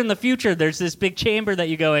like you're in the future. There's this big chamber that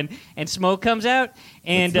you go in, and smoke comes out,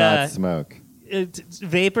 and It's not smoke.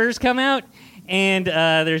 Vapors come out, and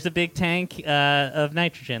there's a big tank of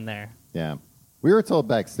nitrogen there. Yeah. We were told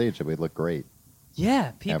backstage that we'd look great.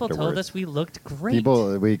 Yeah, people told Afterwards. us we looked great.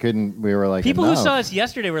 We were like, People enough. who saw us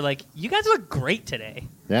yesterday were like, you guys look great today.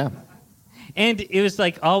 Yeah. And it was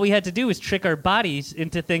like all we had to do was trick our bodies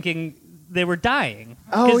into thinking they were dying.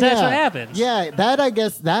 Oh, Because that's yeah. what happens. Yeah, I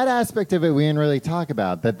guess that aspect of it we didn't really talk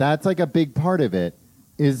about. That's like a big part of it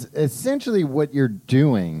is essentially what you're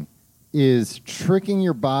doing is tricking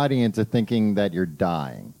your body into thinking that you're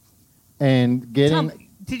dying. And getting... Tom,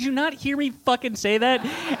 did you not hear me fucking say that?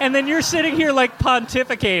 And then you're sitting here like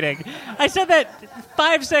pontificating. I said that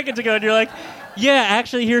 5 seconds ago and you're like, yeah,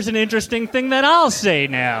 actually here's an interesting thing that I'll say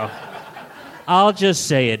now. I'll just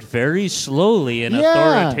say it very slowly and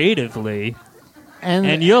authoritatively,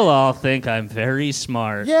 and you'll all think I'm very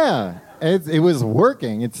smart. Yeah, it was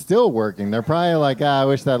working. It's still working. They're probably like, I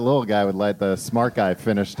wish that little guy would let the smart guy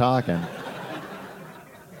finish talking.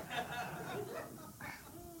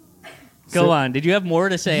 Go on. Did you have more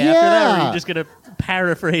to say after that, or are you just going to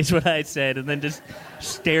paraphrase what I said and then just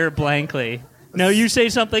stare blankly? No, you say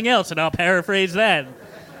something else, and I'll paraphrase that.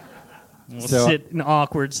 We'll sit in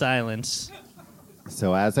awkward silence.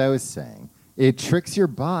 So as I was saying, it tricks your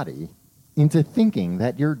body into thinking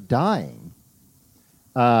that you're dying.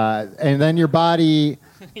 And then your body...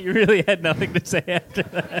 You really had nothing to say after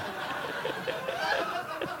that.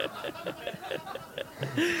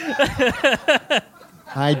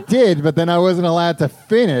 I did, but then I wasn't allowed to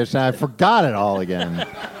finish, and I forgot it all again.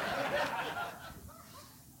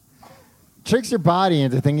 Tricks your body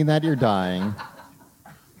into thinking that you're dying,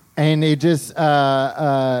 and it just...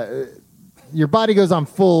 your body goes on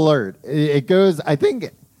full alert. It goes, I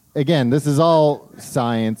think, again, this is all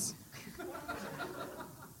science.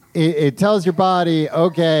 It tells your body,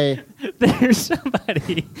 okay. There's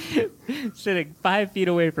somebody sitting 5 feet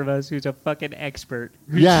away from us who's a fucking expert.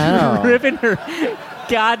 Who's Yeah, I know. ripping her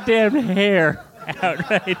goddamn hair out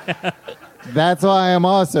right now. That's why I'm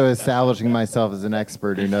also establishing myself as an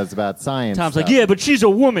expert who knows about science. Tom's stuff. like, yeah, but she's a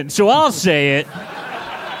woman, so I'll say it.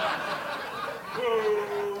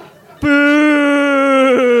 Boo!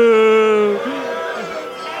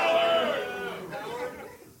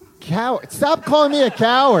 Coward. Stop calling me a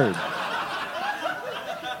coward.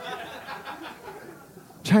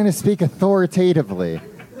 Trying to speak authoritatively.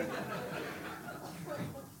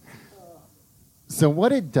 So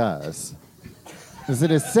what it does is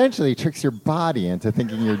it essentially tricks your body into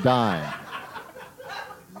thinking you're dying.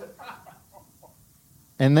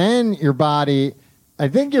 And then your body, I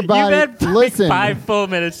think your body, You've had listen. 5 full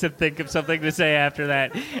minutes to think of something to say after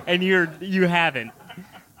that, and you haven't.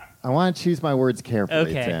 I want to choose my words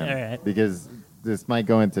carefully, Okay, Tim, all right. because this might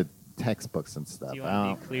go into textbooks and stuff. Do you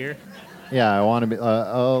want to be clear? Yeah, I want to be.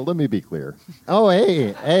 Let me be clear. Oh,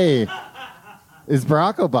 hey, is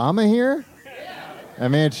Barack Obama here? I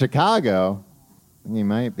mean, it's Chicago. He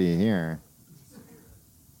might be here.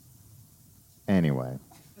 Anyway,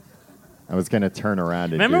 I was going to turn around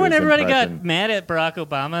and Remember do when his everybody impression. got mad at Barack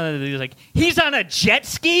Obama? He was like, he's on a jet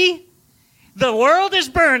ski? The world is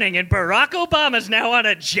burning, and Barack Obama's now on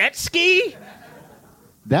a jet ski?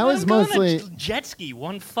 That was Let him go on mostly. a jet ski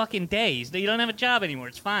one fucking day. You don't have a job anymore.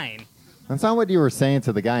 It's fine. That's not what you were saying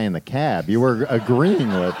to the guy in the cab. You were agreeing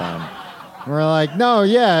with him. You were like, no,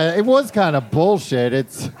 yeah, it was kind of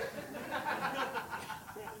bullshit.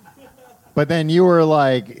 But then you were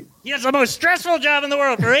like, He has the most stressful job in the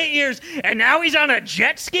world for 8 years, and now he's on a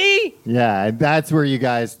jet ski? Yeah, and that's where you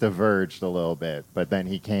guys diverged a little bit. But then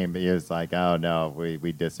he was like, oh, no,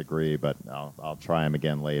 we disagree, but I'll try him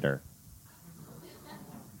again later.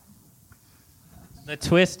 The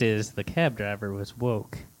twist is the cab driver was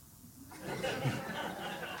woke.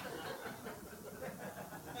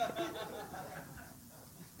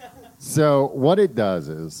 So what it does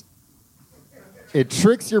is it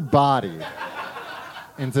tricks your body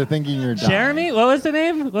into thinking you're dying. Jeremy? What was the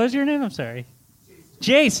name? What was your name? I'm sorry.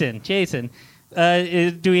 Jason. Do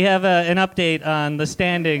we have an update on the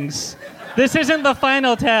standings? This isn't the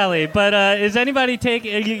final tally, but is anybody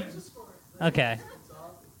taking... Okay.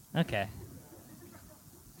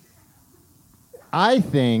 I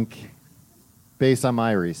think, based on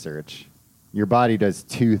my research, your body does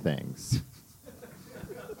two things.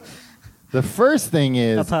 The first thing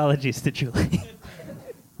is... Apologies to Julie.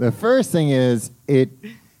 The first thing is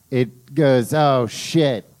it goes, oh,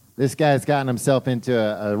 shit, this guy's gotten himself into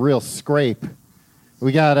a real scrape.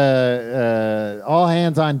 We got to, all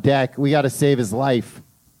hands on deck, we got to save his life.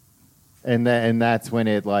 And that's when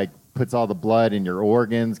it, like, puts all the blood in your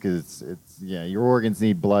organs, because your organs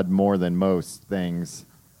need blood more than most things.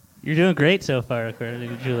 You're doing great so far, according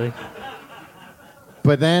to Julie.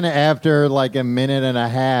 But then after like a minute and a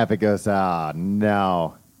half, it goes,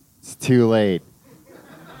 no, it's too late.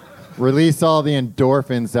 Release all the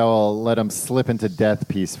endorphins that will let him slip into death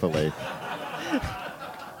peacefully.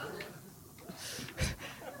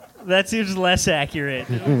 That seems less accurate,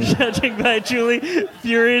 judging by Julie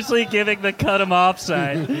furiously giving the cut him off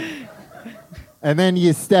sign. And then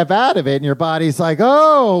you step out of it, and your body's like,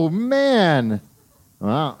 oh, man.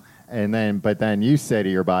 Well, but then you say to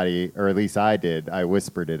your body, or at least I did, I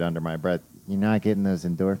whispered it under my breath, you're not getting those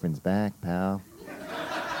endorphins back, pal.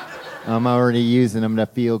 I'm already using them to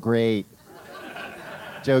feel great.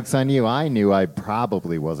 Joke's on you. I knew I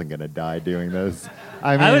probably wasn't going to die doing this.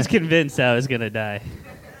 I was convinced I was going to die.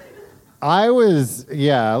 I was,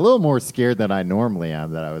 a little more scared than I normally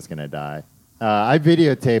am that I was going to die. I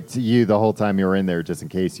videotaped you the whole time you were in there just in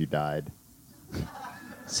case you died.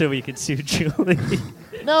 So we could sue Julie.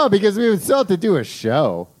 No, because we would still have to do a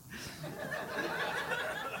show.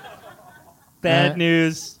 Bad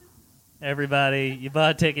news, everybody. You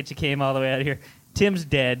bought tickets, you came all the way out here. Tim's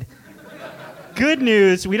dead. Good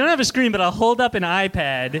news, we don't have a screen, but I'll hold up an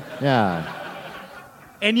iPad. Yeah.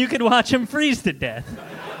 And you can watch him freeze to death.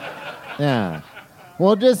 Yeah.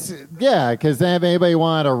 Well, because if anybody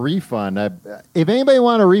wanted a refund,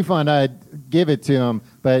 I'd give it to them,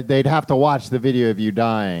 but they'd have to watch the video of you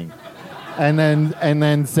dying. And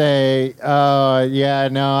then say,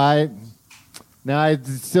 I'd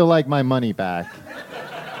still like my money back.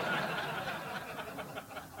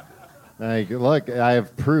 Like, look, I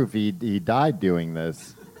have proof he died doing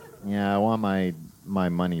this. Yeah, I want my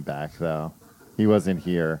money back, though. He wasn't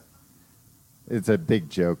here. It's a big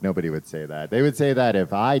joke. Nobody would say that. They would say that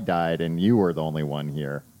if I died and you were the only one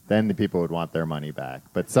here, then the people would want their money back.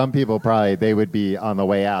 But some people they would be on the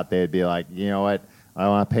way out. They'd be like, you know what? I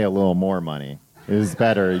want to pay a little more money. It was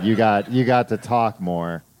better. You got to talk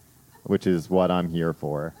more, which is what I'm here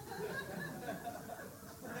for.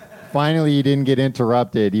 Finally, you didn't get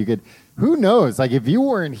interrupted. You could, who knows? Like, if you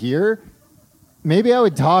weren't here, maybe I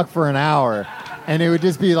would talk for an hour, and it would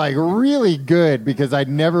just be, like, really good because I'd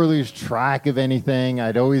never lose track of anything.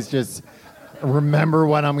 I'd always just remember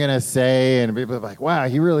what I'm going to say, and people would be like, wow,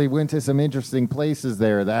 he really went to some interesting places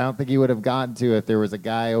there that I don't think he would have gotten to if there was a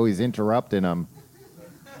guy always interrupting him.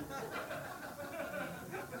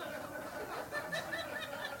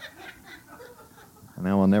 And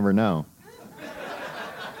I will never know.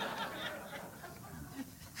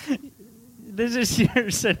 This is your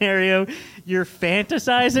scenario. You're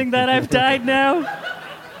fantasizing that I've died now?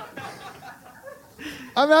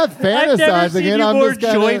 I'm not fantasizing I've never seen it. you I'm more just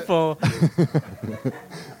kinda, joyful.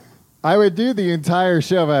 I would do the entire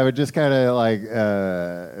show, but I would just kind of like,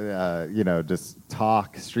 just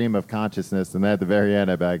talk, stream of consciousness, and then at the very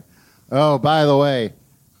end, I'd be like, oh, by the way,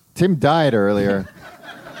 Tim died earlier.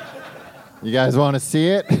 You guys want to see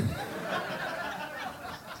it?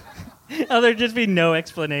 Oh, there'd just be no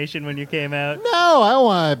explanation when you came out. No, I don't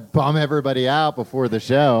want to bum everybody out before the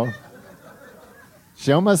show.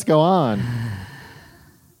 Show must go on.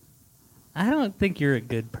 I don't think you're a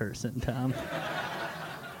good person, Tom.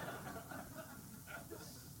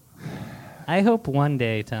 I hope one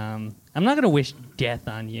day, Tom, I'm not going to wish death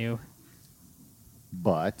on you.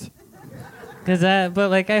 But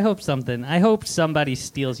I hope somebody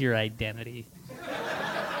steals your identity.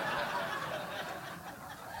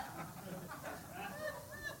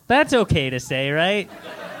 That's okay to say, right?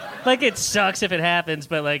 Like, it sucks if it happens,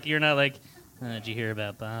 but, like, you're not like, oh, did you hear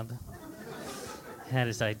about Bob? Had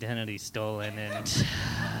his identity stolen,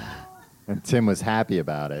 And Tim was happy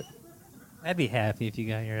about it. I'd be happy if you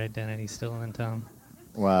got your identity stolen, Tom.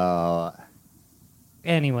 Well,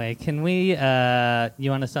 Anyway, can we, you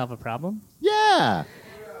want to solve a problem? yeah.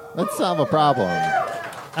 Let's solve a problem.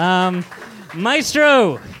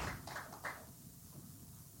 Maestro!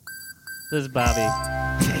 This is Bobby.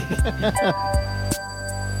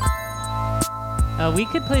 We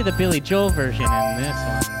could play the Billy Joel version in this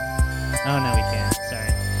one. Oh, no, we can't.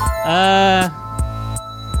 Sorry.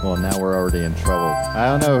 Well, now we're already in trouble. I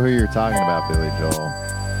don't know who you're talking about, Billy Joel.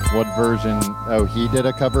 What version? Oh, he did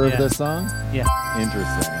a cover of Yeah. this song? Yeah.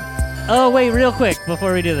 Interesting. Oh, wait, real quick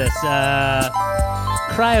before we do this.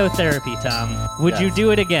 Cryotherapy, Tom. Would you Yes.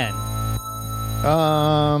 do it again?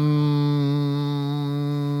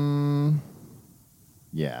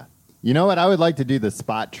 Yeah. You know what? I would like to do the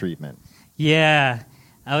spot treatment. Yeah.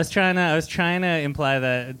 I was trying to imply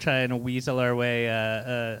that, trying to weasel our way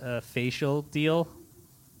a facial deal.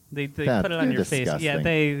 They Yeah, put it on you're your face. Yeah,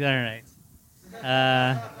 disgusting. all right.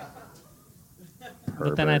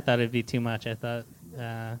 But then I Pervert. thought it'd be too much. I thought,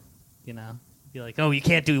 be like, oh, you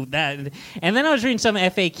can't do that. And then I was reading some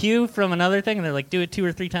FAQ from another thing, and they're like, do it 2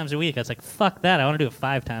 or 3 times a week. I was like, fuck that. I want to do it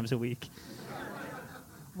 5 times a week.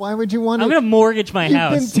 Why would you want I'm to? going to mortgage my You've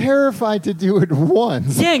house. been terrified to do it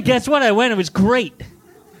once. Yeah, and guess what? I went. It was great.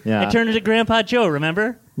 Yeah. I turned into Grandpa Joe,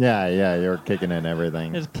 remember? Yeah, you were kicking in I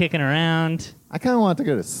everything. was kicking around. I kind of wanted to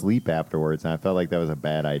go to sleep afterwards, and I felt like that was a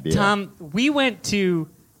bad idea. Tom, we went to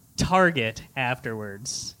Target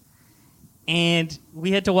afterwards, and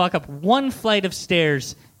we had to walk up 1 flight of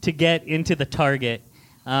stairs to get into the Target,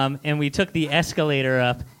 and we took the escalator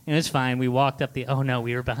up, and it was fine. We walked up oh no,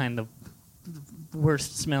 we were behind the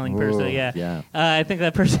worst smelling person. Ooh, Yeah. yeah. I think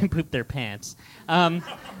that person pooped their pants.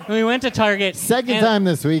 We went to Target. Second and- time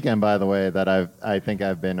this weekend, by the way, that I think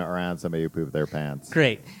I've been around somebody who pooped their pants.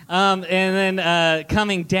 Great. And then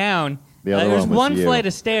coming down, The other there was one was one you. flight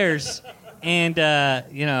of stairs, and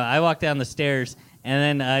I walk down the stairs,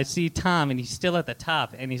 and then I see Tom, and he's still at the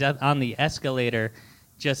top, and he's up on the escalator,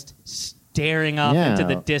 just staring off Yeah. into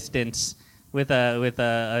the distance with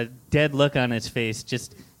a dead look on his face,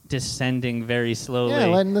 just descending very slowly. Yeah,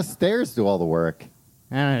 letting the stairs do all the work.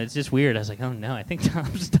 I don't know, it's just weird. I was like, oh no, I think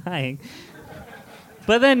Tom's dying.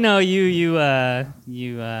 But then no, you. I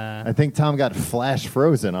think Tom got flash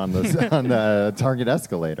frozen on the Target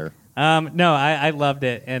escalator. No, I loved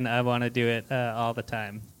it, and I want to do it all the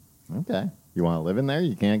time. Okay. You want to live in there?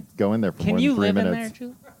 You can't go in there for Can more you than 3 live minutes. in there,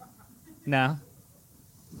 Julie? No.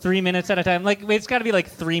 3 minutes at a time. Like it's got to be like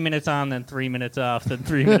 3 minutes on, then 3 minutes off, then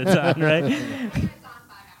 3 minutes on, right?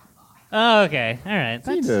 Oh, okay. All right.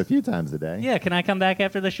 So you do it a few times a day. Yeah. Can I come back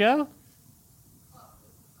after the show?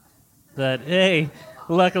 But hey,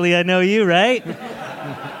 luckily I know you, right?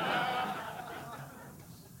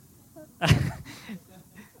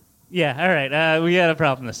 Yeah. All right. We got a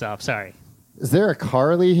problem to solve. Sorry. Is there a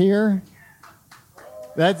Carly here?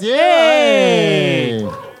 That's you. Hey!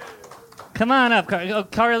 Come on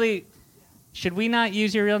up, Carly. Should we not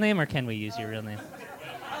use your real name, or can we use your real name?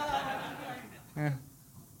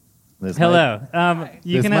 This Hello.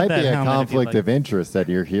 You This can might have that be a helmet if you'd conflict like. of interest that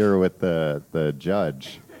you're here with the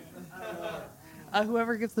judge.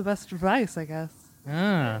 Whoever gives the best advice, I guess.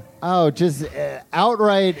 Ah. Oh, just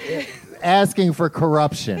outright asking for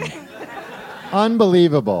corruption.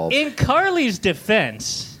 Unbelievable. In Carly's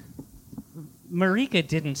defense, Marika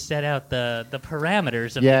didn't set out the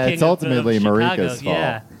parameters of Yeah, the king it's ultimately of Chicago. Marika's fault.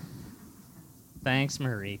 Yeah. Thanks,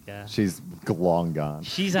 Marika. She's long gone.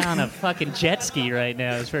 She's on a fucking jet ski right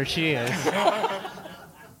now, is where she is.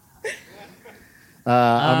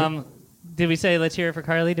 Did we say let's hear it for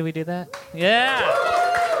Carly? Did we do that? Yeah.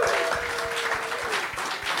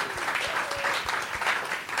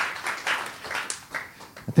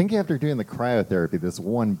 I think after doing the cryotherapy, this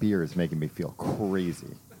one beer is making me feel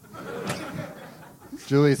crazy.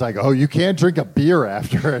 Julie's like, oh, you can't drink a beer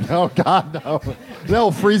after it. Oh, God, no.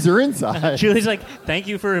 That'll freeze your inside. Julie's like, thank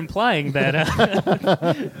you for implying that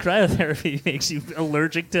cryotherapy makes you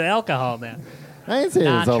allergic to alcohol now. I didn't say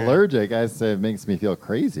Not it's true. allergic. I said it makes me feel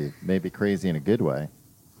crazy. Maybe crazy in a good way.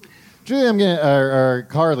 Julie, or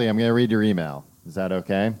Carly, I'm going to read your email. Is that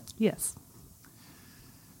okay? Yes.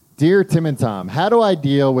 Dear Tim and Tom, how do I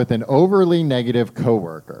deal with an overly negative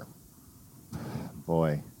coworker?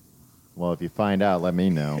 Boy. Well, if you find out, let me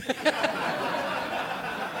know.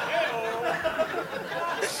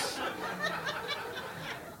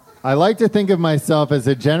 I like to think of myself as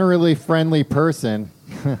a generally friendly person.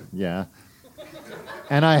 Yeah.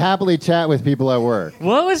 And I happily chat with people at work.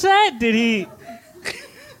 What was that? Did he?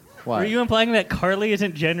 What? Were you implying that Carly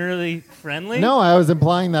isn't generally friendly? No, I was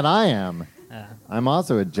implying that I am. Oh. I'm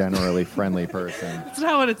also a generally friendly person. That's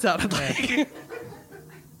not what it sounded like.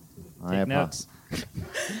 Take notes.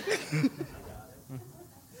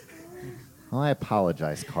 Well, I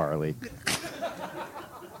apologize, Carly.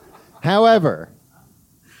 However,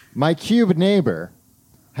 my cube neighbor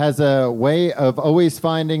has a way of always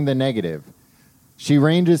finding the negative. She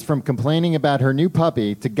ranges from complaining about her new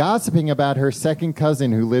puppy to gossiping about her second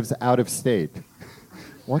cousin who lives out of state.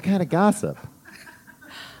 What kind of gossip?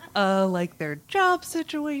 Like their job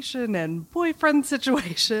situation and boyfriend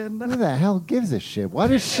situation. Who the hell gives a shit? What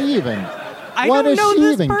does she even? I Why don't does know she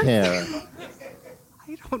this even person. care?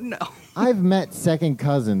 I don't know. I've met second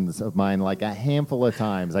cousins of mine like a handful of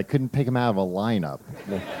times. I couldn't pick them out of a lineup.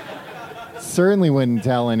 Certainly wouldn't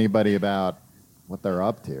tell anybody about what they're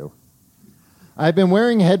up to. I've been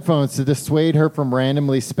wearing headphones to dissuade her from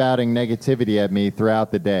randomly spouting negativity at me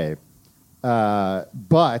throughout the day.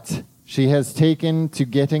 But she has taken to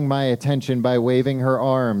getting my attention by waving her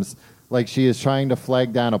arms like she is trying to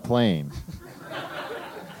flag down a plane.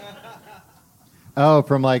 Oh,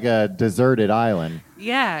 from like a deserted island.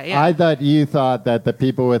 Yeah. I thought you thought that the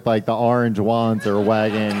people with like the orange wands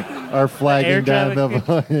are flagging Air down the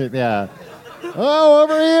traffic. yeah. Oh,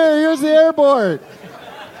 over here, here's the airport.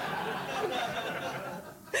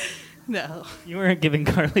 No. You weren't giving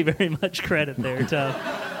Carly very much credit there, Tom.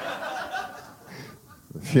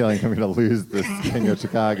 I feel like I'm going to lose this King of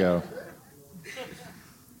Chicago.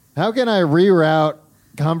 How can I reroute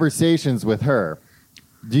conversations with her?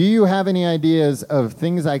 Do you have any ideas of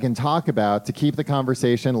things I can talk about to keep the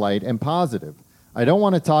conversation light and positive? I don't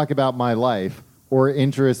want to talk about my life or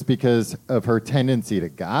interest because of her tendency to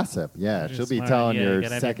gossip. Yeah, she'll be Smart. telling Yeah, you your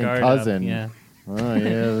gotta have second your guard up, cousin. yeah. Oh,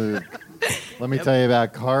 yeah. Let me tell you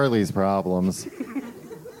about Carly's problems.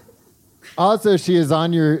 Also, she is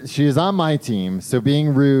on my team, so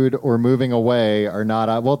being rude or moving away are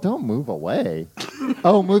not. Well, don't move away.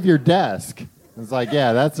 Oh, move your desk. It's like,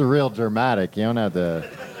 yeah, that's a real dramatic. You don't have to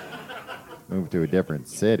move to a different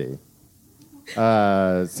city.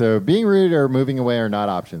 So being rude or moving away are not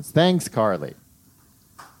options. Thanks, Carly.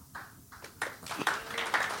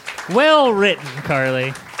 Well written,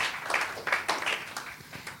 Carly.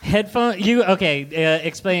 Headphone.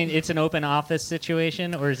 Explain. It's an open office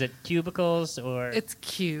situation, or is it cubicles, or It's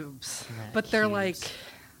cubes. Yeah, But they're cubes.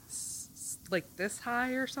 like this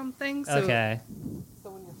high or something. So, okay, So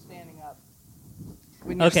when you're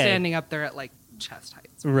standing up, they're at like chest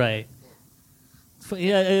heights. right?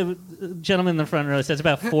 Gentleman in the front row says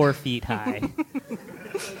about 4 feet high.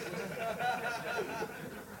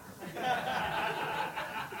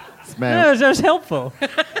 Man, That was helpful.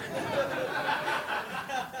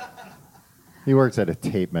 he works at a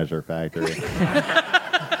tape measure factory.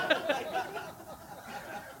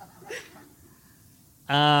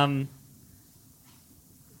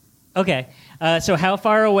 Okay. So how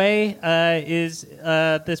far away is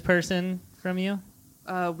this person from you?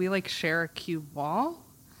 We like share a cube wall.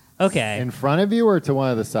 Okay. In front of you or to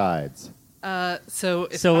one of the sides? So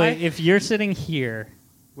if you're sitting here,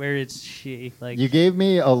 where is she? Like You gave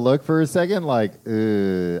me a look for a second, like,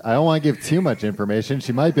 I don't want to give too much information.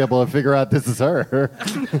 She might be able to figure out this is her.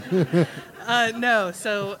 no.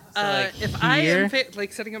 So, like if I here? am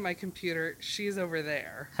like sitting at my computer, she's over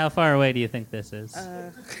there. how far away do you think this is?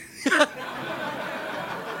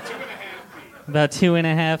 About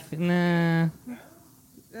 2.5. Nah.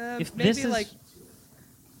 If Maybe this is like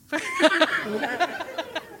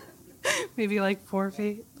maybe like 4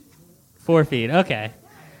 feet. 4 feet. Okay.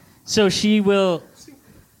 So she will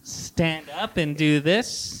stand up and do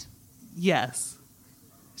this. Yes.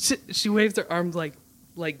 She waves her arms like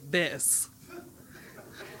this.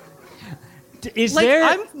 Is Like there?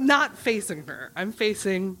 I'm not facing her. I'm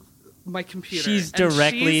facing my computer. She's and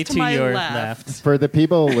directly she's to my your left. left. For the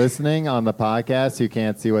people listening on the podcast who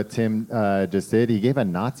can't see what Tim just did, he gave a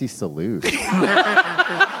Nazi salute.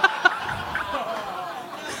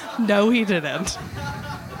 No, he didn't.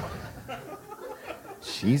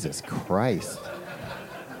 Jesus Christ.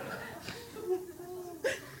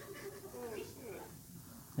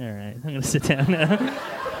 All right. I'm gonna sit down now.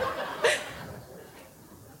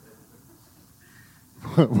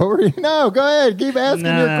 What were you? No, go ahead. Keep asking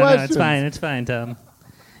your No, questions. it's fine, Tom.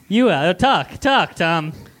 You talk,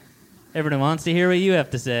 Tom. Everyone wants to hear what you have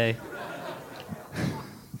to say.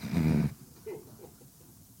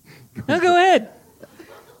 No, go ahead.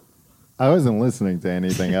 I wasn't listening to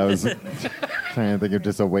anything. I was trying to think of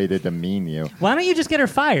just a way to demean you. Why don't you just get her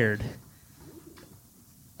fired?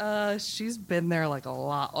 She's been there like a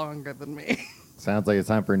lot longer than me. Sounds like it's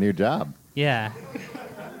time for a new job. Yeah.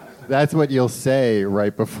 That's what you'll say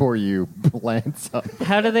right before you plant something.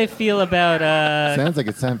 How do they feel about Sounds like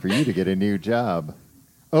it's time for you to get a new job.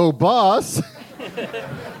 Oh, boss!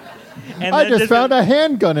 and I then just found a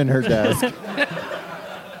handgun in her desk.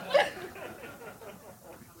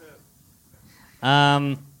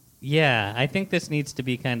 Yeah, I think this needs to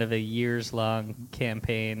be kind of a years-long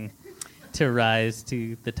campaign to rise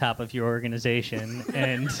to the top of your organization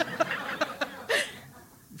and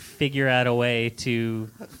figure out a way to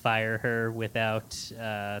fire her without,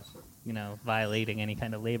 violating any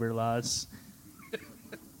kind of labor laws.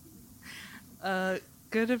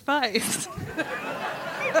 Good advice.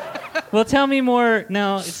 Well, tell me more.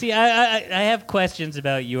 No, see, I have questions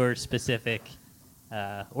about your specific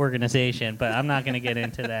organization, but I'm not going to get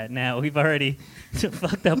into that now. We've already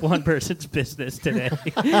fucked up one person's business today.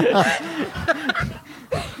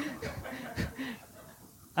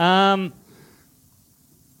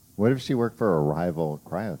 What if she worked for a rival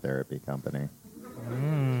cryotherapy company?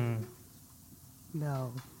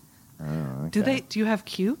 No. Oh, okay. Do you have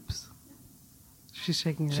cubes? She's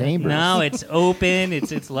shaking her Chambers. No, it's open.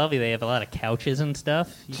 It's lovely. They have a lot of couches and stuff.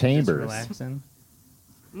 You can just Chambers. relax in.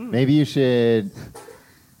 Maybe you should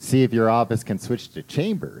see if your office can switch to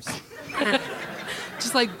chambers.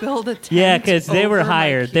 Just like build a tent. Yeah, because they were over my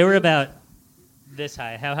hired. They were cube. about this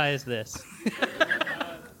high. How high is this?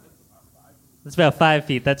 It's about 5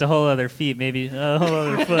 feet. That's a whole other feet, maybe a whole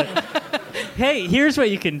other foot. Hey, here's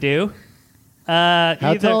what you can do. How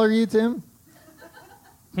tall are you, Tim?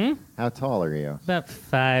 Hmm? How tall are you? About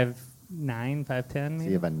 5'9", 5'10", Do you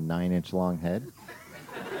maybe. have a 9-inch long head?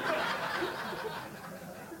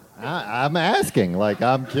 I'm asking. Like,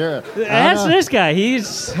 I'm curious. Ask this guy.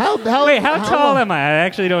 He's... How tall am I? I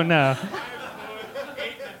actually don't know.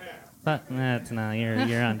 But that's not.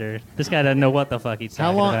 You're under. This guy doesn't know what the fuck he's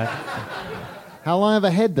talking about. How long of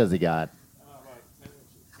a head does he got?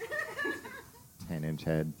 10-inch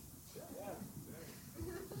head.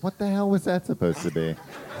 What the hell was that supposed to be?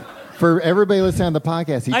 For everybody listening on the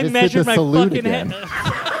podcast, he I just did measured the my salute fucking again.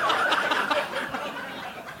 head.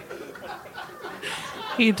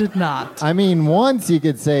 He did not. I mean, once you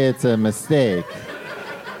could say it's a mistake.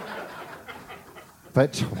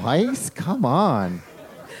 But twice? Come on.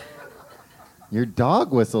 Your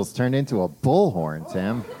dog whistle's turned into a bullhorn,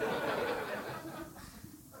 Tim.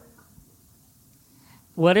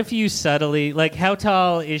 What if you subtly, like, how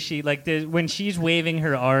tall is she? Like, when she's waving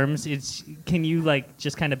her arms, can you, like,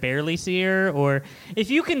 just kind of barely see her? Or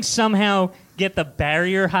if you can somehow get the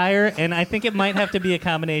barrier higher, and I think it might have to be a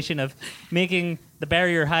combination of making the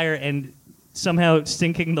barrier higher and somehow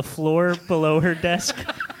sinking the floor below her desk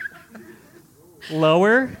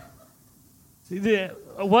lower.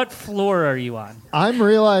 What floor are you on? I'm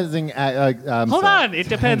realizing... Hold on. It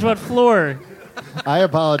depends what floor. I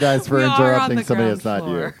apologize for We are on interrupting the somebody ground that's not you.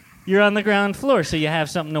 floor. You're on the ground floor, so you have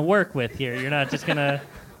something to work with here. You're not just going to...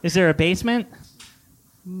 Is there a basement?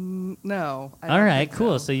 No. I All don't right, think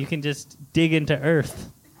cool. So. So you can just dig into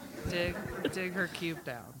Earth. Dig her cube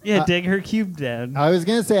down. Yeah, dig her cube down. I was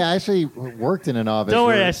going to say, I actually worked in an office. Don't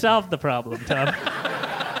worry, where- I solved the problem, Tom.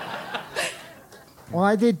 Well,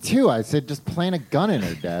 I did too. I said just plant a gun in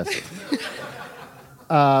her desk.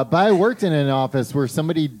 But I worked in an office where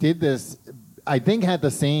somebody did this, I think had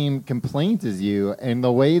the same complaint as you, and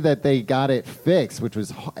the way that they got it fixed, which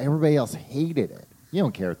was everybody else hated it. You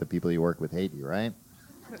don't care if the people you work with hate you, right?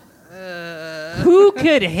 Who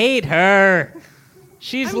could hate her?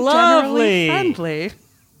 She's I'm lovely. generally friendly.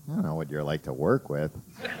 I don't know what you're like to work with.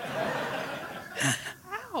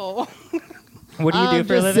 Ow. What do you do I'm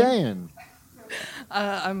for a just living? saying.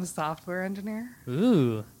 I'm a software engineer.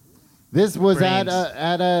 Ooh. This was Brains.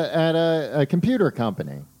 at a computer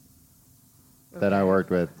company that I worked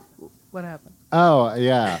with. What happened? Oh,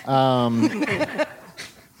 yeah.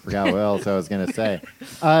 Forgot what else I was going to say.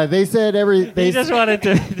 They said He just wanted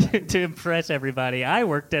to impress everybody. I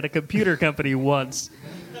worked at a computer company once.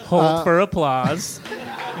 Hold for applause.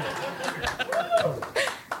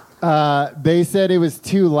 They said it was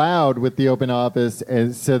too loud with the open office,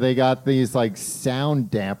 and so they got these like sound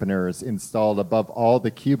dampeners installed above all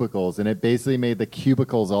the cubicles, and it basically made the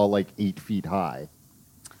cubicles all like 8 feet high.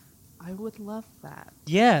 I would love that.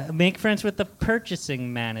 Yeah, make friends with the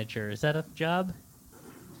purchasing manager. Is that a job?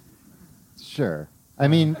 Sure. I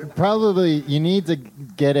mean, probably you need to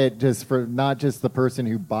get it just for not just the person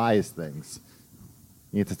who buys things.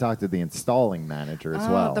 You need to talk to the installing manager as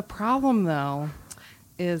well. The problem, though,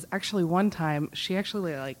 is actually one time she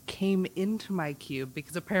actually like came into my cube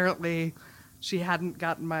because apparently she hadn't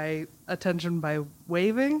gotten my attention by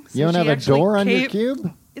waving. So You don't she have a actually door on your came-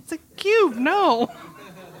 cube? It's a cube. No.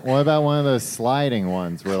 What about one of those sliding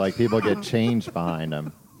ones where like people get changed behind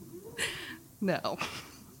them? No. Well,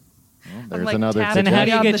 I'm there's like another tapping Then how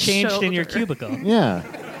do you on get the changed in your shoulder. cubicle? Yeah.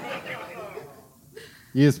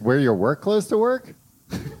 You just wear your work clothes to work?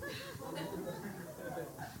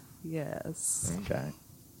 Yes. Okay.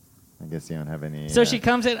 I guess you don't have any. So she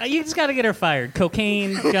comes in. You just got to get her fired.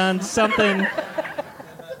 Cocaine, guns, something.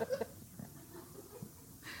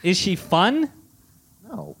 Is she fun?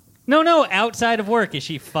 No. No. Outside of work, is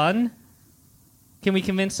she fun? Can we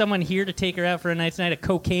convince someone here to take her out for a night's night of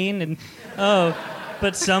cocaine? And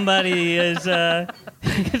but somebody is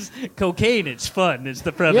cocaine. It's fun. Is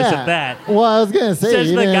the premise Yeah. of that? Well, I was gonna say Says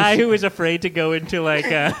you the didn't- guy who was afraid to go into like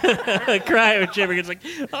a cryo chamber. It's like,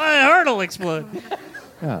 oh, my heart will explode.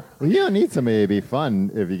 Yeah. Well, you don't need somebody to be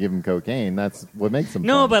fun if you give them cocaine. That's what makes them.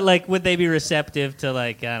 No, fun. but like, would they be receptive to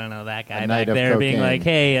like, I don't know, that guy A back night of there being cocaine. like,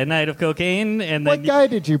 hey, a night of cocaine, and then What guy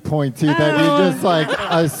did you point to that you just like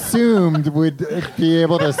assumed would be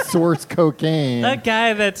able to source cocaine? a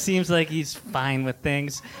guy that seems like he's fine with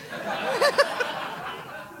things.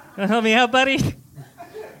 Wanna help me out, buddy?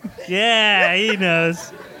 Yeah, he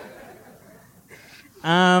knows.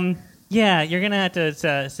 Yeah, you're gonna have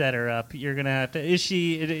to set her up. You're gonna have to. Is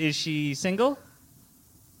she single?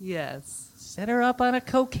 Yes. Set her up on a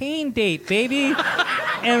cocaine date, baby,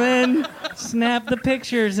 and then snap the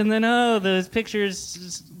pictures, and then those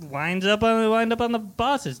pictures wind up on the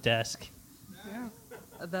boss's desk.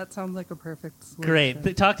 That sounds like a perfect solution.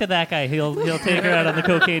 Great. Talk to that guy. He'll take her out on the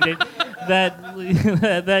cocaine date. That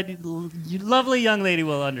lovely young lady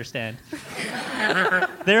will understand.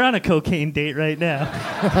 They're on a cocaine date right now.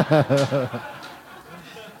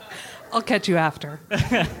 I'll catch you after.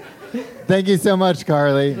 Thank you so much,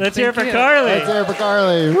 Carly. Let's hear it for you. Carly. Let's hear it for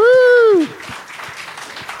Carly. Woo!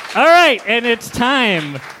 All right, and it's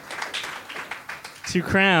time to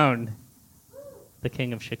crown the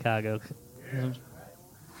King of Chicago.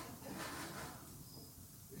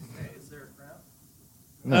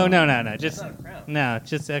 No. Oh no!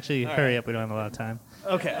 Just actually hurry up. We don't have a lot of time.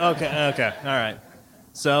 Okay. All right.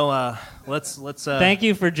 So let's. Thank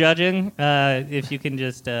you for judging. If you can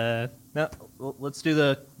just. No, let's do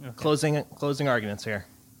the closing arguments here.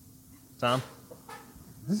 Tom.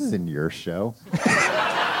 This isn't your show.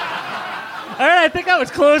 All right, I think that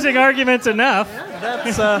was closing arguments enough.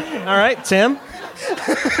 That's all right. Tim.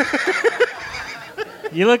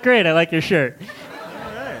 You look great. I like your shirt.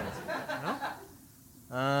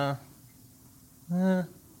 Yeah,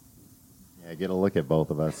 get a look at both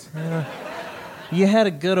of us. You had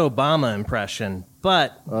a good Obama impression,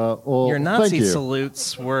 but Well, your thank Nazi you.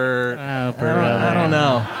 salutes were. Oh, I don't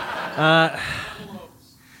know.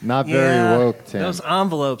 Not very woke, Tim. Those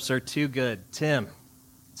envelopes are too good. Tim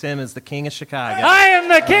is the king of Chicago. I am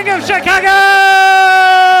the King of Chicago!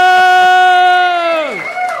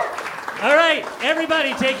 All right,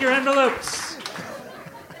 everybody, take your envelopes.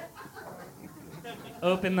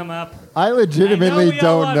 Open them up. I legitimately I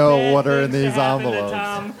know we all don't want know bad what are in things to these happen to envelopes.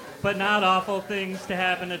 Tom, but not awful things to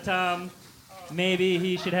happen to Tom. Maybe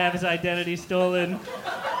he should have his identity stolen.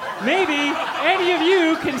 Maybe any of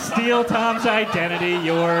you can steal Tom's identity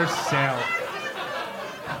yourself.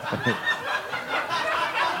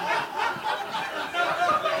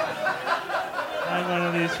 I have one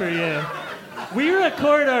of these for you. We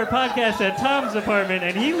record our podcast at Tom's apartment,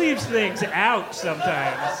 and he leaves things out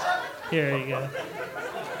sometimes. Here you go.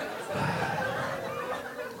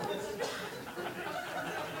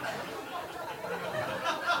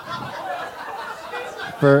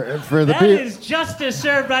 For the That people. is justice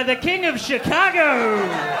served by the King of Chicago.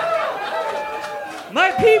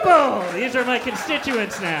 My people. These are my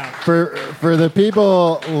constituents now. For the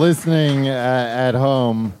people listening at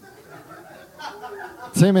home,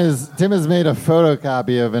 Tim has made a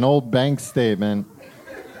photocopy of an old bank statement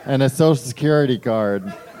and a Social Security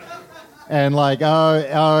card, and like,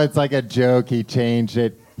 oh, it's like a joke. He changed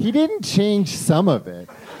it. He didn't change some of it.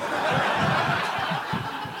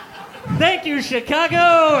 Thank you, Chicago.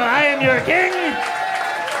 I am your king.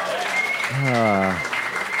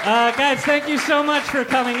 Guys, thank you so much for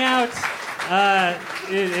coming out.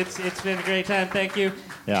 It's been a great time. Thank you.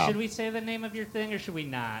 Yeah. Should we say the name of your thing or should we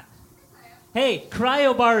not? Hey,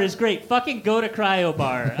 Cryo Bar is great. Fucking go to Cryo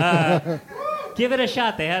Bar. Give it a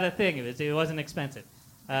shot. They had a thing. It wasn't expensive.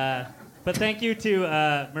 But thank you to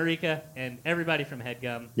Marika and everybody from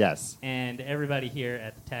HeadGum. Yes. And everybody here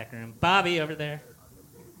at the Tack Room. Bobby over there.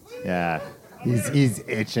 Yeah. He's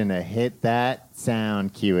itching to hit that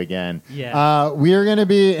sound cue again. Yeah. We are going to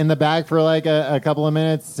be in the back for like a couple of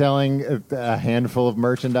minutes selling a handful of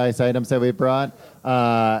merchandise items that we brought.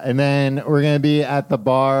 And then we're going to be at the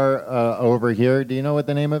bar over here. Do you know what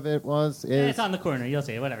the name of it was? Yeah, it's on the corner. You'll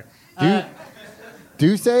see it. Whatever.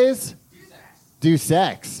 Dusex?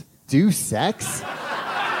 Dusex. do sex?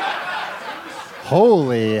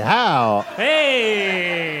 Holy how.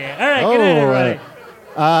 Hey! All right, good night,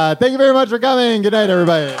 everybody. Thank you very much for coming. Good night,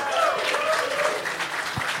 everybody.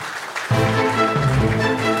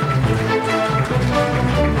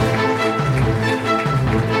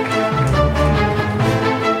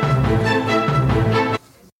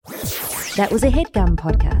 That was a HeadGum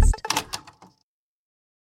podcast.